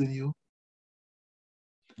dwells in you?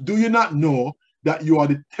 Do you not know that you are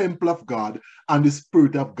the temple of God and the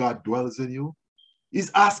Spirit of God dwells in you?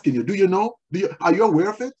 He's asking you, do you know? Are you aware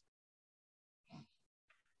of it?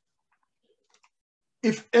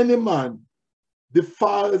 If any man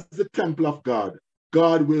defiles the temple of God,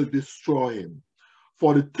 God will destroy him.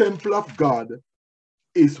 For the temple of God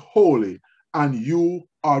is holy, and you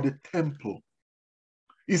are the temple.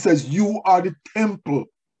 He says, you are the temple.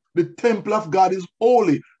 The temple of God is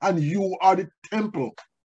holy, and you are the temple.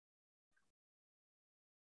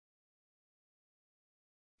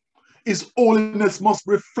 His holiness must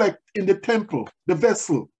reflect in the temple, the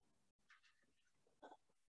vessel.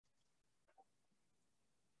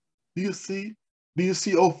 Do you see? Do you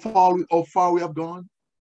see how far we have gone?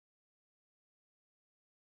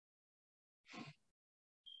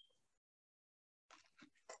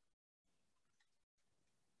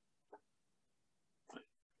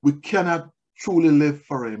 We cannot truly live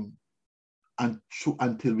for him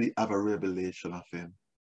until we have a revelation of him.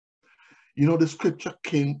 You know, the scripture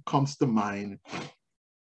comes to mind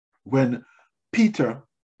when Peter,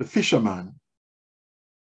 the fisherman,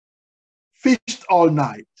 fished all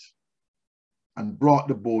night and brought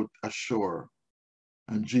the boat ashore.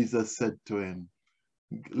 And Jesus said to him,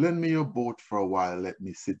 lend me your boat for a while, let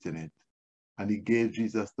me sit in it. And he gave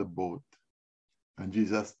Jesus the boat. And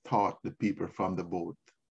Jesus taught the people from the boat.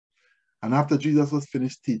 And after Jesus was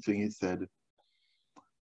finished teaching, he said,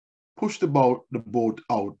 push the boat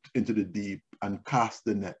out into the deep and cast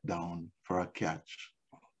the net down for a catch.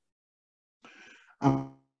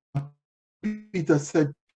 And Peter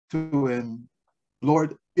said to him,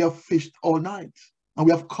 Lord, we have fished all night and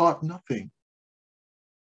we have caught nothing.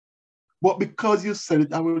 But because you said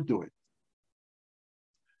it, I will do it.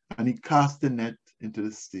 And he cast the net into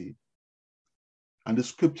the sea. And the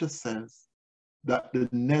scripture says that the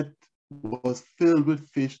net was filled with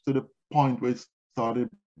fish to the point where it started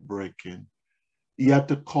breaking. He had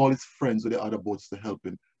to call his friends with the other boats to help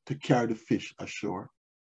him to carry the fish ashore.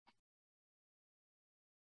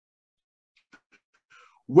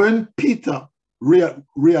 When Peter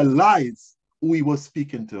realized who he was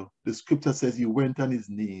speaking to, the scripture says he went on his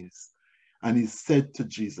knees and he said to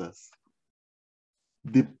Jesus,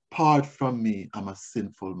 depart from me, I'm a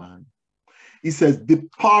sinful man. He says,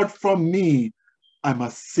 depart from me, I'm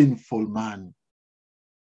a sinful man.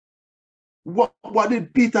 What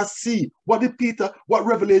did Peter see? What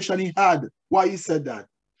revelation he had? Why he said that?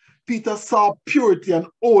 Peter saw purity and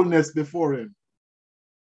wholeness before him.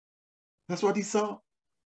 That's what he saw.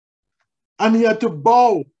 And he had to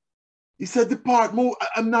bow. He said, depart, move,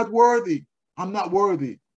 I'm not worthy. I'm not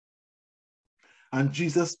worthy. And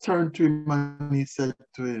Jesus turned to him and he said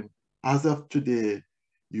to him, as of today,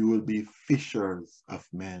 you will be fishers of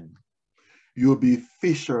men. You will be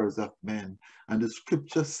fishers of men. And the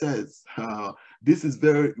scripture says, this is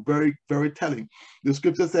very, very, very telling. The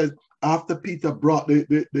scripture says, after Peter brought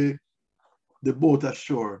the boat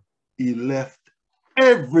ashore, he left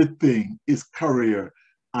everything, his career,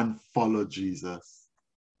 and followed Jesus.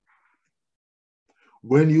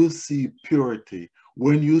 When you see purity,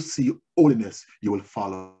 when you see holiness, you will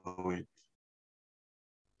follow it.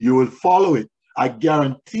 You will follow it. I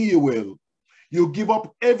guarantee you will. You give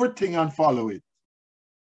up everything and follow it.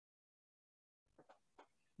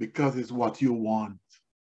 Because it's what you want.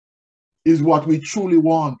 It's what we truly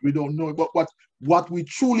want. We don't know, but what we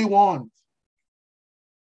truly want.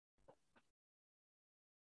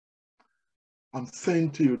 I'm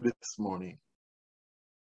saying to you this morning,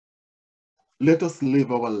 let us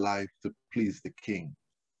live our life to please the King.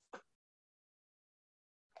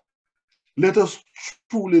 Let us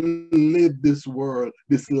truly live this world,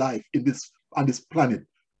 this life on this planet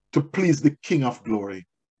to please the King of glory.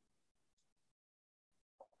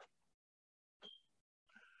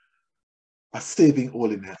 A saving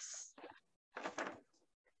holiness.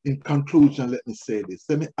 In conclusion, let me say this.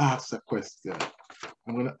 Let me ask a question.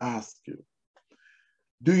 I'm going to ask you.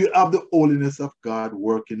 Do you have the holiness of God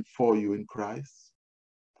working for you in Christ?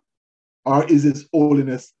 Or is his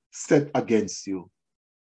holiness set against you?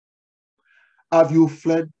 Have you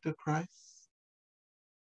fled to Christ?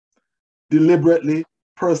 Deliberately,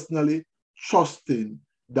 personally, trusting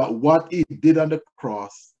that what he did on the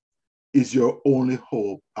cross is your only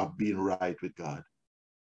hope of being right with God?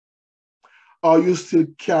 Are you still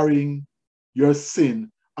carrying your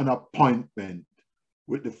sin and appointment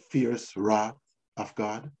with the fierce wrath of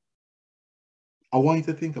God? I want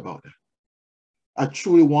you to think about that. I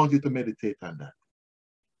truly want you to meditate on that.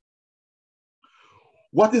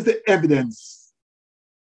 What is the evidence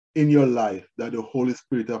in your life that the Holy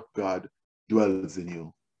Spirit of God dwells in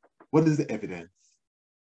you? What is the evidence?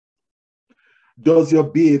 Does your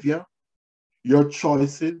behavior, your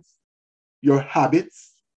choices, your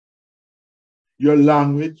habits, your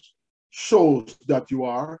language shows that you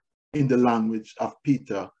are in the language of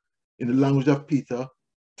Peter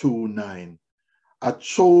 2:9? A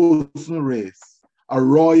chosen race, a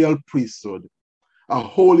royal priesthood, a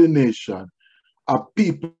holy nation, a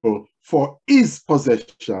people for his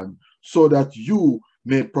possession, so that you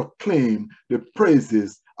may proclaim the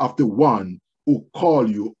praises of the one who called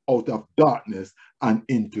you out of darkness and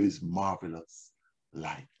into his marvelous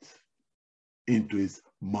light. Into his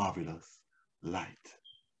marvelous light.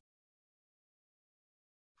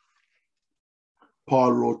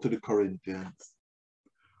 Paul wrote to the Corinthians,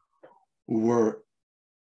 who were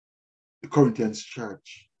the Corinthians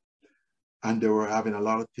church, and they were having a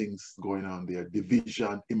lot of things going on there,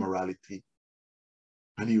 division, immorality.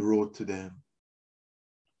 And he wrote to them,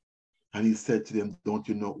 and he said to them, don't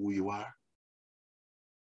you know who you are?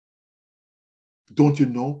 Don't you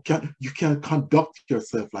know? You can't conduct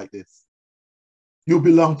yourself like this. You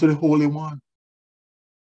belong to the Holy One.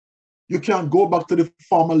 You can't go back to the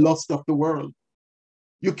former lust of the world.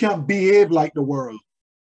 You can't behave like the world.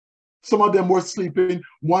 Some of them were sleeping.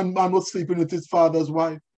 One man was sleeping with his father's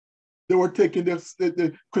wife. They were taking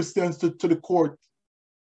the Christians to the court.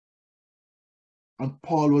 And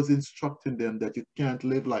Paul was instructing them that you can't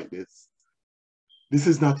live like this. This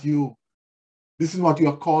is not you. This is what you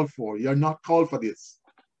are called for. You are not called for this.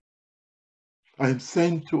 I am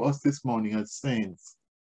saying to us this morning as saints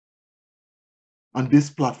on this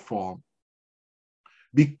platform,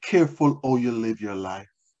 be careful how you live your life.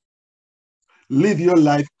 Live your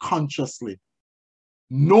life consciously,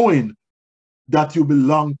 knowing that you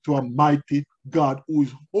belong to a mighty God who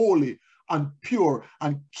is holy and pure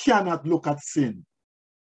and cannot look at sin.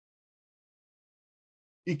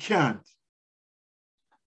 He can't.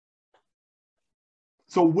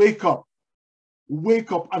 So wake up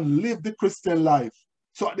and live the Christian life.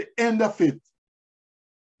 So at the end of it,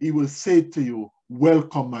 he will say to you,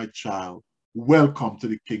 welcome, my child. Welcome to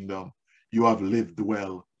the kingdom. You have lived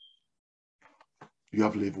well. You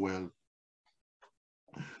have lived well.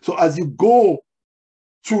 So as you go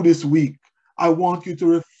through this week, I want you to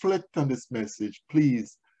reflect on this message.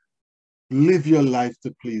 Please live your life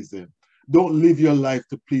to please him. Don't live your life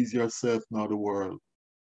to please yourself nor the world.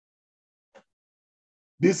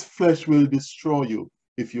 This flesh will destroy you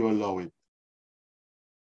if you allow it.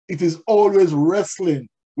 It is always wrestling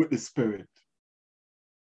with the spirit.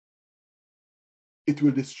 It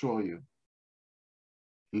will destroy you.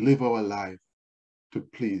 Live our life to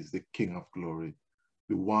please the King of glory,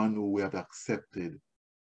 the one who we have accepted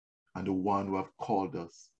and the one who have called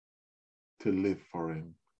us to live for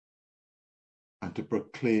him and to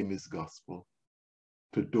proclaim his gospel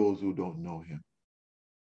to those who don't know him.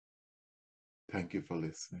 Thank you for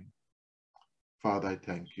listening. Father, I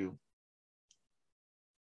thank you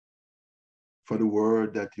for the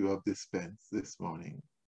word that you have dispensed this morning.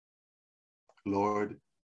 Lord,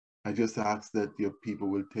 I just ask that your people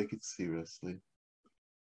will take it seriously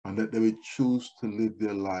and that they will choose to live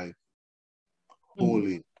their life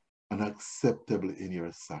holy and acceptable in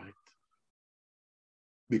your sight.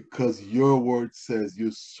 Because your word says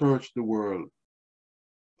you search the world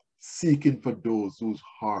seeking for those whose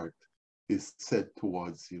heart is set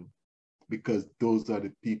towards you, because those are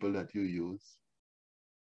the people that you use.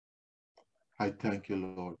 I thank you,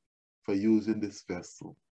 Lord, for using this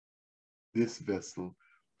vessel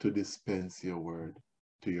to dispense your word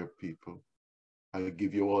to your people. I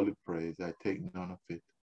give you all the praise. I take none of it.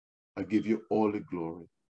 I give you all the glory.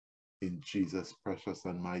 In Jesus' precious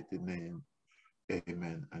and mighty name,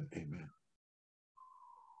 amen and amen.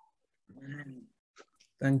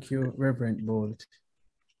 Thank you, Reverend Bolt.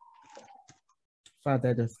 Father,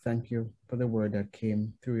 I just thank you for the word that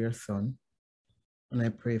came through your son. And I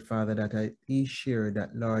pray, Father, that he shared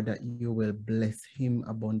that, Lord, that you will bless him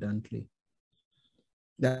abundantly.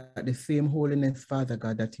 That the same holiness, Father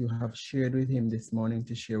God, that you have shared with him this morning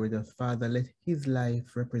to share with us, Father, let his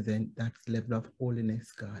life represent that level of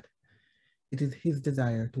holiness, God. It is his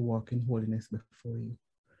desire to walk in holiness before you.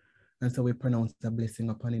 And so we pronounce the blessing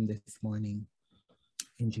upon him this morning.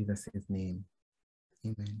 In Jesus' name,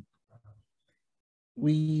 amen.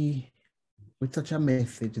 With such a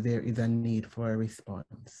message, there is a need for a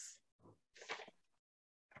response.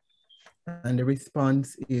 And the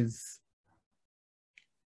response is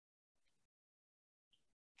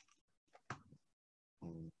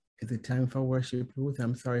it time for worship, Ruth?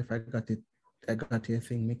 I'm sorry if I got your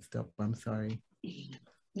thing mixed up. I'm sorry.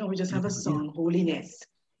 No, we just have a song, Holiness.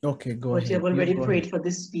 Okay, go ahead. But you've already prayed for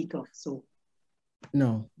this speaker, so.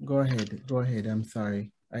 No, go ahead. Go ahead. I'm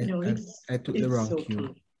sorry. I took the wrong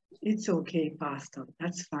cue. It's okay, Pastor.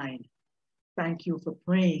 That's fine. Thank you for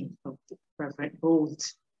praying for Reverend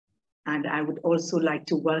Bolt. And I would also like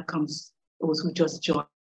to welcome those who just joined,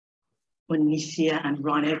 Onicia and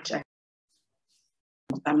Ronette.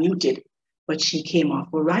 I'm muted, but she came off.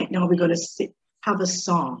 But right now we're going to have a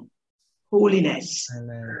song, Holiness.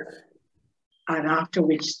 And after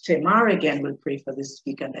which Tamara again will pray for this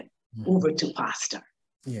speaker and then over to Pastor.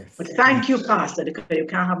 Yes. But thank you, Pastor, because you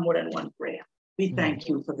can't have more than one prayer. We thank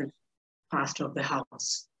you for the pastor of the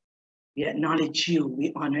house. We acknowledge you.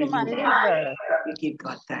 We honor you. We give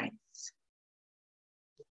God thanks.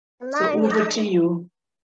 So over to you.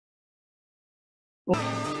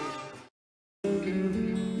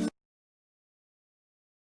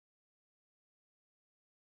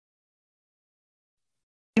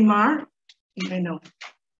 Tamar, you know,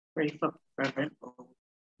 pray for Reverend Bolt.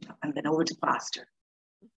 And then over to Pastor.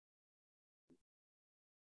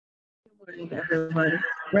 Good morning, everybody.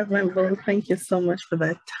 Reverend Bolt, thank you so much for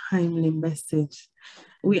that timely message.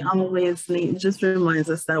 We always need, just reminds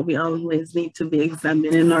us that we always need to be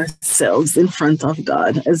examining ourselves in front of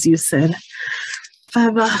God, as you said.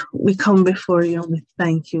 Father, we come before you and we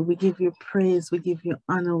thank you. We give you praise, we give you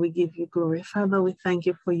honor, we give you glory. Father, we thank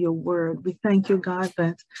you for your word. We thank you, God,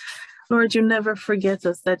 that Lord, you never forget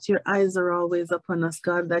us, that your eyes are always upon us,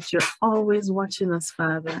 God, that you're always watching us,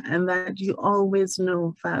 Father, and that you always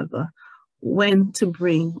know, Father, when to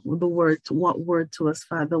bring the word, what word to us,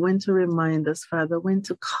 Father, when to remind us, Father, when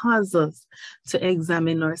to cause us to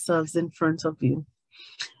examine ourselves in front of you.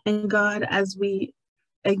 And God, as we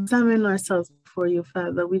examine ourselves before you,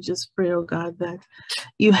 Father, we just pray, oh God, that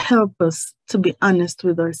you help us to be honest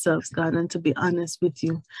with ourselves, God, and to be honest with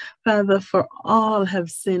you. Father, for all have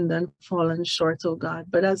sinned and fallen short, oh God.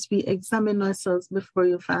 But as we examine ourselves before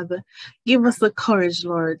you, Father, give us the courage,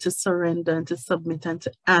 Lord, to surrender and to submit and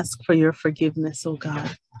to ask for your forgiveness, oh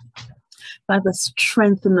God. Father,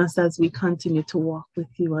 strengthen us as we continue to walk with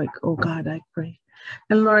you, oh God, I pray.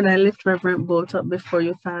 And Lord, I lift Reverend Bolt up before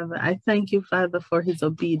you, Father. I thank you, Father, for his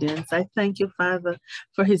obedience. I thank you, Father,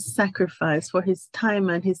 for his sacrifice, for his time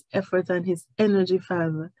and his effort and his energy,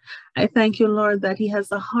 Father. I thank you, Lord, that he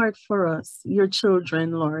has a heart for us, your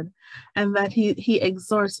children, Lord, and that he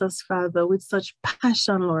exhorts us, Father, with such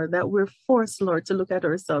passion, Lord, that we're forced, Lord, to look at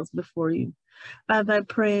ourselves before you. Father, I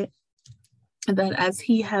pray that as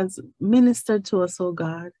he has ministered to us, oh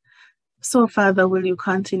God, so, Father, will you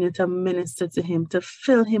continue to minister to him, to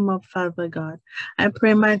fill him up, Father God. I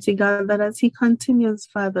pray, mighty God, that as he continues,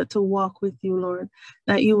 Father, to walk with you, Lord,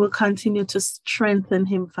 that you will continue to strengthen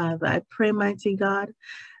him, Father. I pray, mighty God,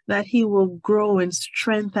 that he will grow in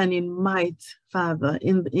strength and in might, Father,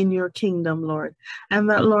 in your kingdom, Lord. And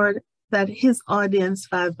that, Lord, that his audience,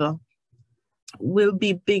 Father, will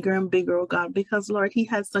be bigger and bigger, oh God, because, Lord, he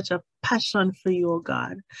has such a passion for you, oh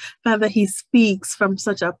God. Father, he speaks from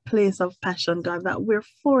such a place of passion, God, that we're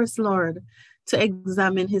forced, Lord, to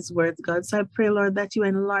examine his words, God. So I pray, Lord, that you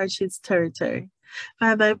enlarge his territory.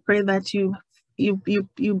 Father, I pray that you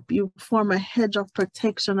you form a hedge of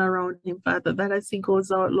protection around him, Father, that as he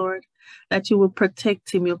goes out, Lord, that you will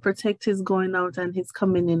protect him. You'll protect his going out and his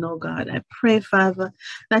coming in, oh God. I pray, Father,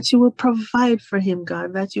 that you will provide for him,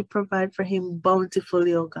 God, that you provide for him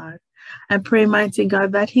bountifully, oh God. I pray, mighty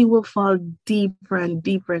God, that he will fall deeper and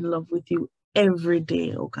deeper in love with you every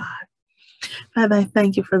day, oh God. Father, I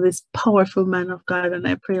thank you for this powerful man of God, and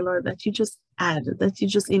I pray, Lord, that you just add, that you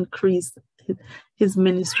just increase his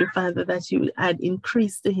ministry, Father, that you add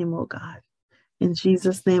increase to him, oh God. In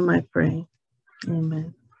Jesus' name I pray.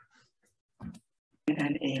 Amen.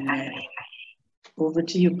 And amen. Over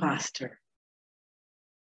to you, Pastor.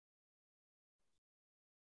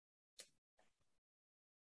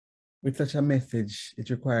 With such a message, it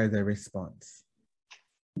requires a response.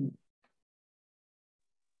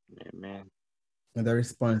 Amen. And the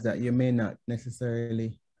response that you may not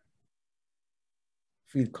necessarily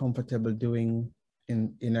feel comfortable doing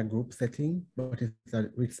in a group setting, but it's a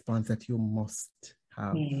response that you must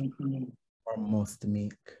have or must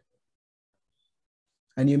make.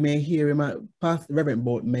 And you may hear him, past Reverend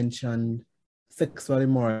Boat mentioned sexual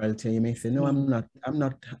immorality. You may say, no,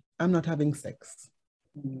 I'm not having sex.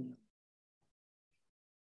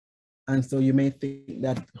 And so you may think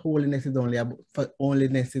that holiness is only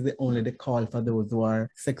the call for those who are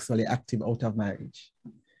sexually active out of marriage.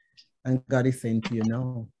 And God is saying to you,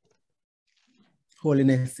 no.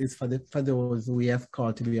 Holiness is for those who we have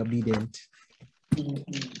called to be obedient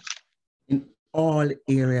in all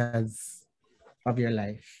areas of your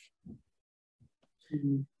life.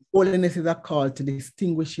 Holiness is a call to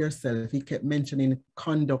distinguish yourself. He kept mentioning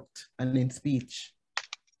conduct and in speech.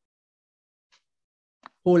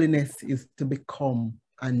 Holiness is to become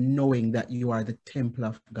and knowing that you are the temple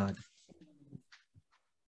of God.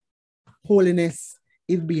 Holiness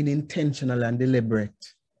is being intentional and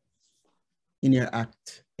deliberate in your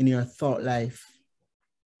act, in your thought life.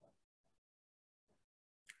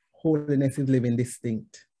 Holiness is living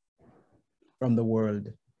distinct from the world.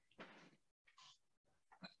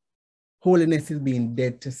 Holiness is being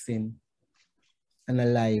dead to sin and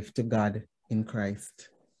alive to God in Christ.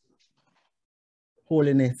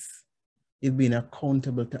 Holiness is being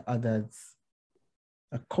accountable to others,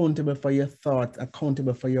 accountable for your thoughts,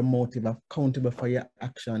 accountable for your motive, accountable for your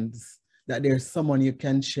actions. That there's someone you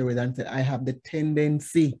can share with and say, I have the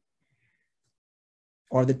tendency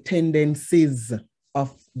or the tendencies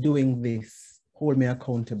of doing this. Hold me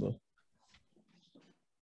accountable.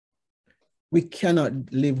 We cannot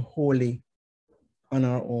live holy on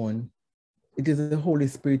our own. It is the Holy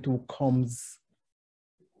Spirit who comes,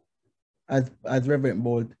 as Reverend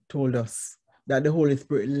Bolt told us, that the Holy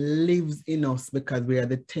Spirit lives in us because we are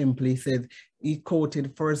the temple. He said, he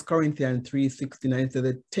quoted 1 Corinthians 3:69, said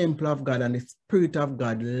the temple of God and the Spirit of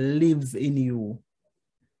God lives in you.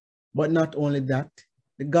 But not only that,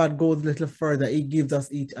 God goes a little further. He gives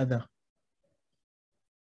us each other.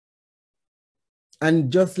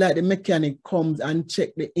 And just like the mechanic comes and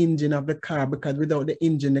checks the engine of the car, because without the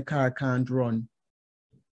engine, the car can't run.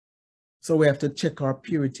 So we have to check our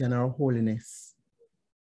purity and our holiness.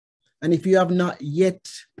 And if you have not yet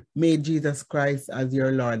made Jesus Christ as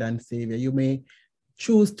your Lord and Savior, you may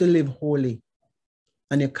choose to live holy,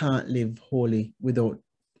 and you can't live holy without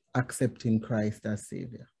accepting Christ as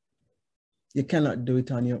Savior. You cannot do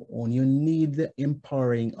it on your own. You need the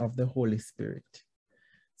empowering of the Holy Spirit.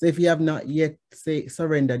 So if you have not yet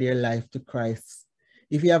surrendered your life to Christ,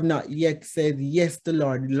 if you have not yet said yes to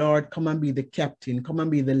Lord, Lord, come and be the captain, come and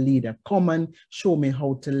be the leader, come and show me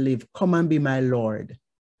how to live, come and be my Lord,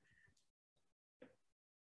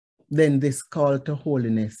 then this call to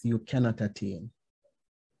holiness you cannot attain.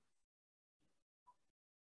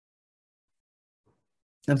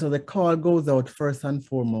 And so the call goes out first and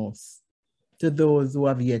foremost to those who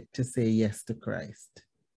have yet to say yes to Christ.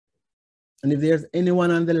 And if there's anyone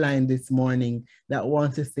on the line this morning that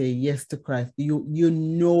wants to say yes to Christ, you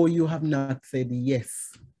know you have not said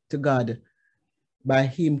yes to God by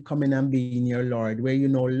him coming and being your Lord, where you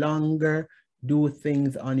no longer do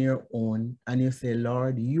things on your own and you say,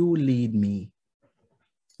 Lord, you lead me.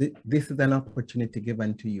 This is an opportunity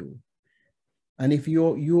given to you. And if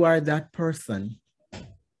you are that person,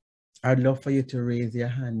 I'd love for you to raise your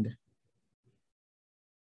hand.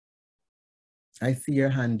 I see your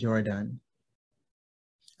hand, Jordan.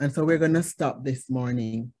 And so we're going to stop this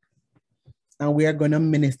morning and we are going to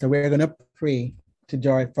minister. We're going to pray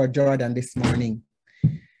for Jordan this morning.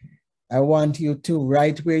 I want you to,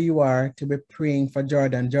 right where you are, to be praying for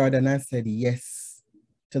Jordan. Jordan has said yes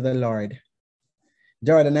to the Lord.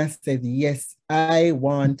 Jordan has said, yes, I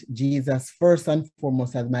want Jesus first and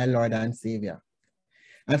foremost as my Lord and Savior.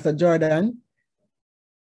 And so Jordan,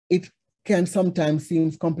 can sometimes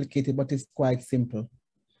seem complicated, but it's quite simple.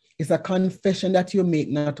 It's a confession that you make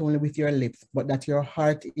not only with your lips, but that your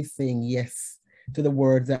heart is saying yes to the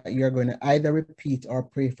words that you're going to either repeat or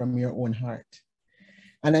pray from your own heart.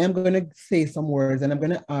 And I am going to say some words and I'm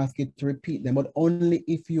going to ask you to repeat them, but only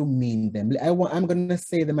if you mean them. I'm going to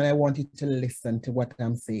say them and I want you to listen to what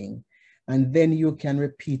I'm saying. And then you can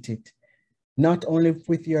repeat it, not only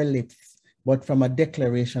with your lips, but from a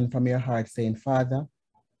declaration from your heart saying, Father,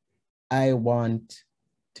 I want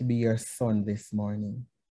to be your son this morning.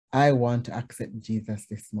 I want to accept Jesus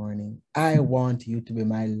this morning. I want you to be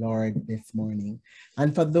my Lord this morning.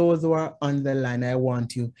 And for those who are on the line, I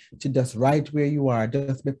want you to just right where you are,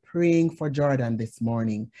 just be praying for Jordan this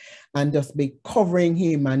morning and just be covering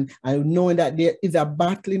him and knowing that there is a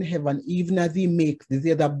battle in heaven, even as he makes this.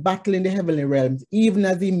 There's a battle in the heavenly realms, even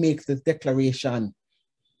as he makes this declaration.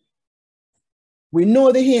 We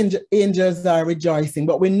know the angels are rejoicing,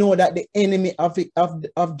 but we know that the enemy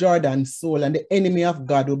of Jordan's soul and the enemy of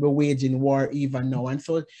God will be waging war even now. And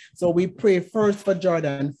so we pray first for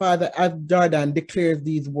Jordan. Father, as Jordan declares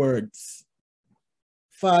these words,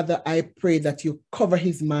 Father, I pray that you cover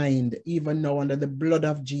his mind even now under the blood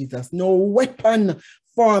of Jesus. No weapon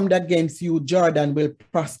formed against you, Jordan, will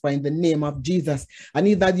prosper in the name of Jesus. And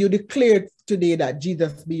if that you declared today that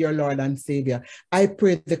Jesus be your Lord and Savior, I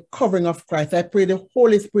pray the covering of Christ. I pray the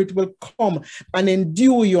Holy Spirit will come and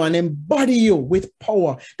endue you and embody you with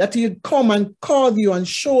power, that he'll come and cause you and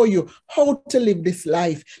show you how to live this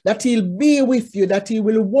life, that he'll be with you, that he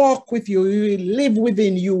will walk with you, he will live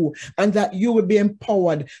within you, and that you will be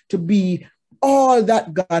empowered to be all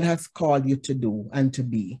that God has called you to do and to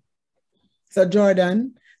be. So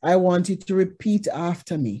Jordan, I want you to repeat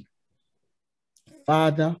after me.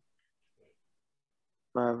 Father,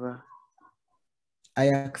 I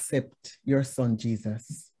accept your son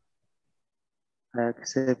Jesus. I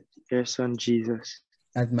accept your son Jesus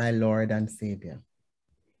as my Lord and Savior.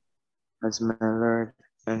 As my Lord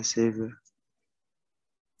and Savior.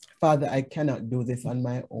 Father, I cannot do this on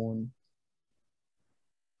my own.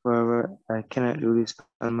 Father, I cannot do this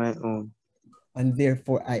on my own. And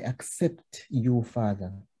therefore, I accept you,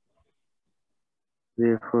 Father.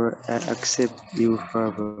 Therefore, I accept you,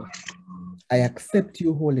 Father. I accept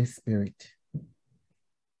you, Holy Spirit.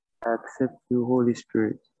 I accept you, Holy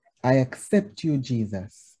Spirit. I accept you,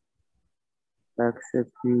 Jesus. I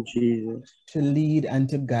accept you, Jesus. To lead and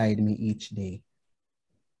to guide me each day.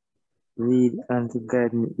 Lead and to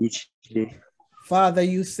guide me each day. Father,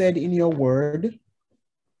 you said in your word.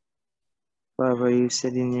 Father, you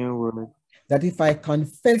said in your word. That if I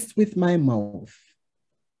confess with my mouth.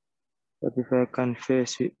 That if I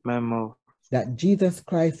confess with my mouth. That Jesus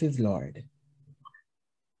Christ is Lord.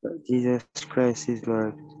 That Jesus Christ is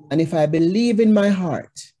Lord. And if I believe in my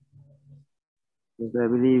heart. If I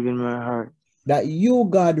believe in my heart. That you,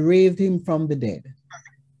 God, raised him from the dead.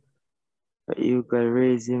 That you, God,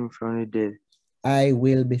 raised him from the dead. I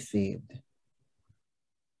will be saved.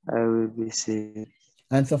 I will be saved.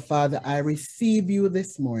 And so, Father, I receive you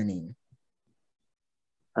this morning.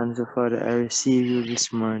 And so, Father, I receive you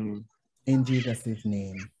this morning. In Jesus'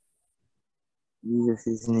 name. In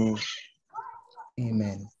Jesus' name.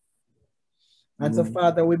 Amen. And so,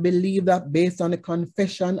 Father, we believe that based on the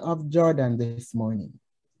confession of Jordan this morning,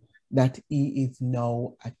 that he is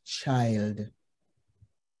now a child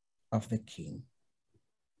of the King.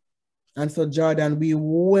 And so, Jordan, we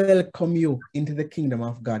welcome you into the kingdom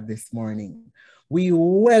of God this morning. We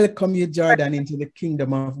welcome you, Jordan, into the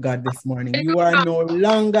kingdom of God this morning. You are no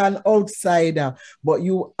longer an outsider, but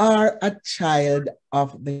you are a child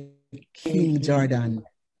of the King, Jordan.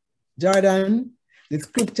 Jordan, the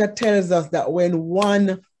scripture tells us that when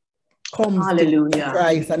one comes to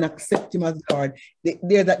Christ and accept him as Lord,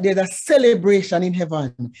 there's a celebration in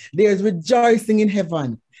heaven. There's rejoicing in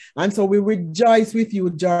heaven. And so we rejoice with you,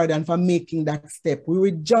 Jordan, for making that step. We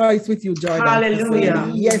rejoice with you, Jordan, for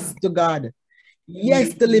saying yes to God.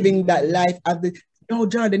 Yes to living that life as the... Oh,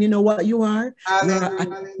 Jordan, you know what you are?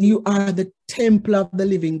 You are the temple of the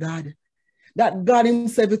living God. That God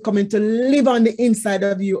himself is coming to live on the inside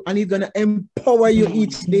of you, and he's going to empower you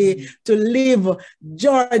each day to live.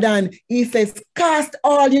 Jordan, he says, cast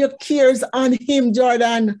all your cares on him,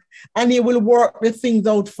 Jordan, and he will work the things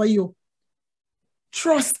out for you.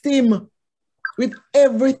 Trust him with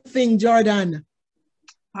everything, Jordan.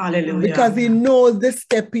 Hallelujah. Because he knows the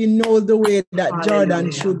step, he knows the way that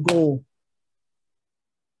Jordan should go.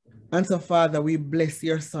 And so, Father, we bless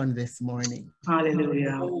your son this morning.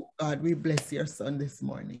 Hallelujah. Oh, God, we bless your son this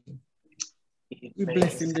morning. We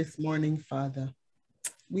bless him this morning, Father.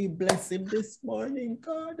 We bless him this morning,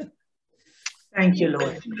 God. Thank you,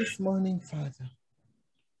 Lord. This morning, Father.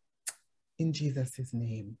 In Jesus'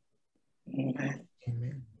 name. Amen.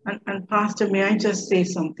 Amen. And Pastor, may I just say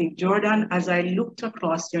something? Jordan, as I looked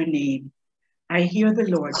across your name, I hear the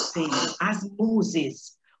Lord saying, as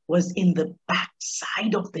Moses was in the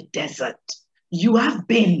backside of the desert, you have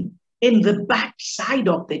been in the backside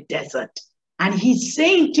of the desert. And he's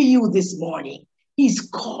saying to you this morning, he's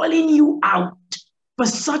calling you out for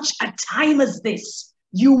such a time as this.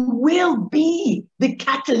 You will be the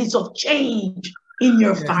catalyst of change in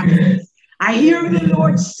your family. I hear the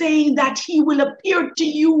Lord saying that he will appear to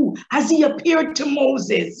you as he appeared to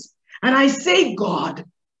Moses. And I say, God,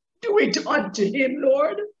 do it unto him,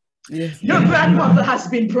 Lord. Yes. Your grandmother has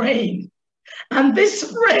been praying, and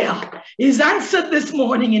this prayer is answered this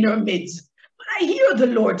morning in her midst. But I hear the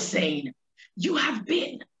Lord saying, you have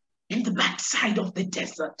been in the backside of the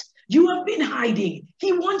desert. You have been hiding.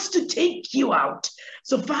 He wants to take you out.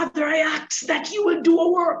 So, Father, I ask that you will do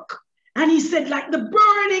a work. And he said, like the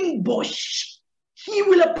burning bush, he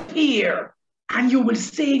will appear and you will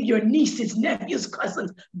save your nieces, nephews,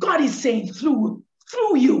 cousins. God is saying through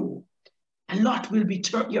you, a lot will be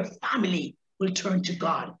turned, your family will turn to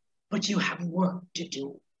God, but you have work to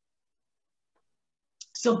do.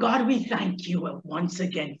 So God, we thank you once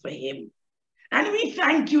again for him. And we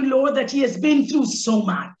thank you, Lord, that he has been through so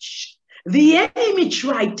much. The enemy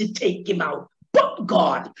tried to take him out, but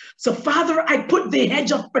God. So Father, I put the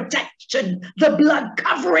hedge of protection, the blood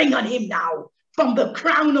covering on him now, from the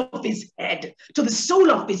crown of his head to the sole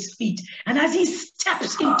of his feet. And as he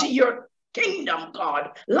steps into your kingdom,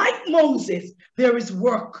 God, like Moses, there is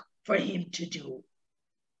work for him to do.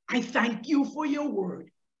 I thank you for your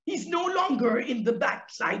word. He's no longer in the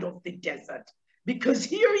backside of the desert, because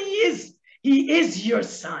here he is. He is your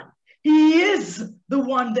son. He is the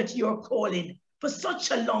one that you're calling for such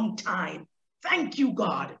a long time. Thank you,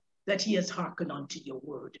 God, that he has hearkened unto your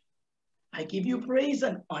word. I give you praise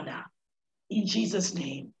and honor in Jesus'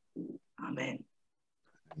 name. Amen.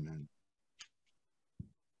 Amen.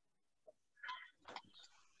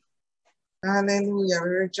 Hallelujah. We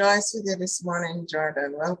rejoice with you this morning,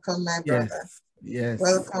 Jordan. Welcome, my brother. Yes.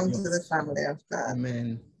 Welcome to the family of God.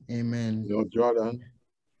 Amen. Amen. You know, Jordan,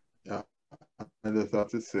 I just have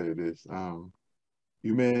to say this.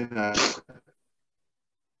 You may not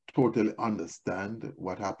totally understand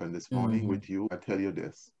what happened this morning with you. I tell you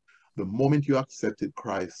this. The moment you accepted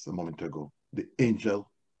Christ a moment ago, the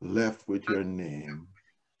angel left with your name,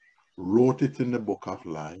 wrote it in the book of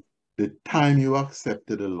life. The time you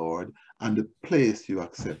accepted the Lord and the place you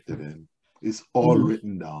accepted him is all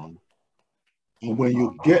written down. And when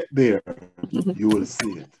you get there, you will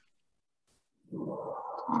see it.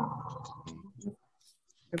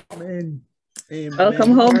 Amen. Amen.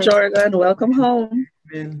 Welcome home, Jordan. Welcome home.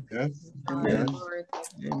 Amen. Yes. Amen.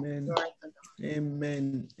 Yes. Amen.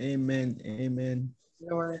 Amen. Amen. Amen.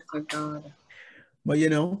 Glory to God. But you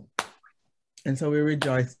know, and so we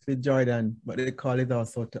rejoice with Jordan, but the call is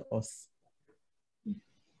also to us.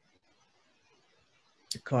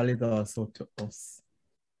 The call is also to us.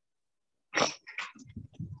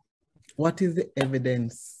 What is the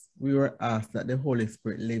evidence we were asked that the Holy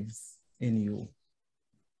Spirit lives in you?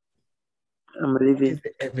 I'm What living. is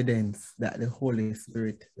the evidence that the Holy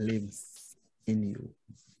Spirit lives in you?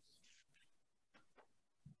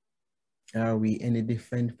 Are we any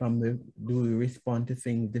different from do we respond to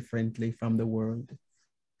things differently from the world?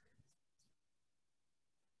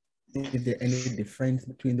 Is there any difference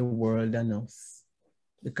between the world and us?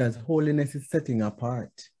 Because holiness is setting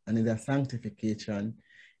apart, and in the sanctification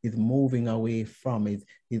is moving away from it.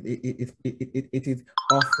 It is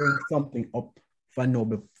offering something up for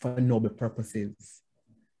noble purposes.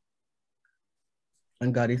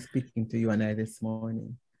 And God is speaking to you and I this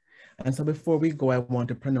morning. And so before we go, I want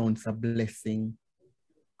to pronounce a blessing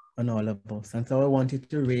on all of us. And so I want you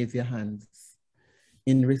to raise your hands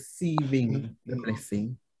in receiving the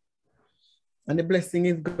blessing. And the blessing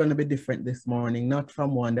is going to be different this morning, not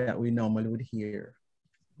from one that we normally would hear.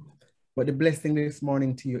 But the blessing this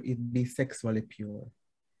morning to you is be sexually pure.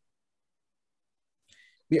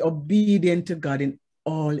 Be obedient to God in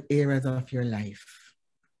all areas of your life.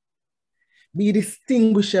 Be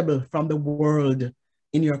distinguishable from the world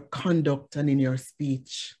in your conduct and in your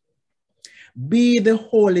speech. Be the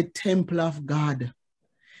holy temple of God.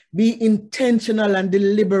 Be intentional and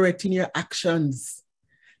deliberate in your actions.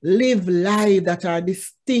 Live lives that are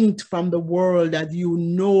distinct from the world, that you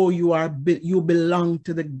know you belong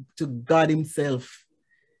to God himself.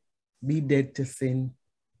 Be dead to sin,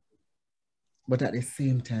 but at the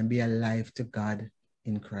same time be alive to God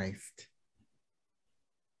in Christ.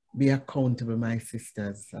 Be accountable, my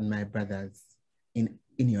sisters and my brothers, in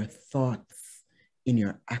your thoughts, in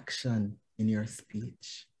your action, in your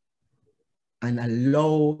speech. and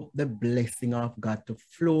allow the blessing of God to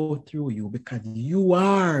flow through you, because you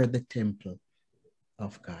are the temple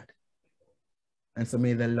of God. And so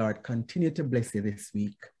may the Lord continue to bless you this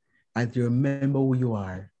week as you remember who you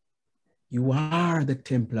are. You are the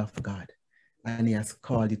temple of God, and he has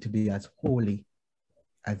called you to be as holy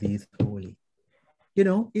as he is holy. You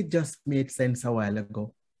know, it just made sense a while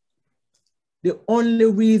ago. The only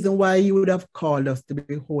reason why he would have called us to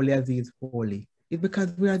be holy as he is holy is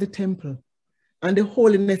because we are the temple. And the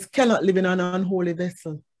holiness cannot live in an unholy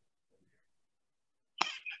vessel.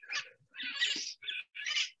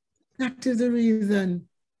 That is the reason.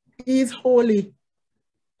 He is holy.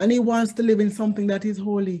 And he wants to live in something that is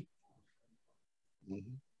holy.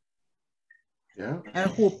 Mm-hmm. Yeah. I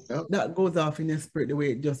hope that goes off in your spirit the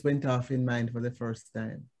way it just went off in mine for the first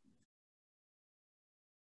time.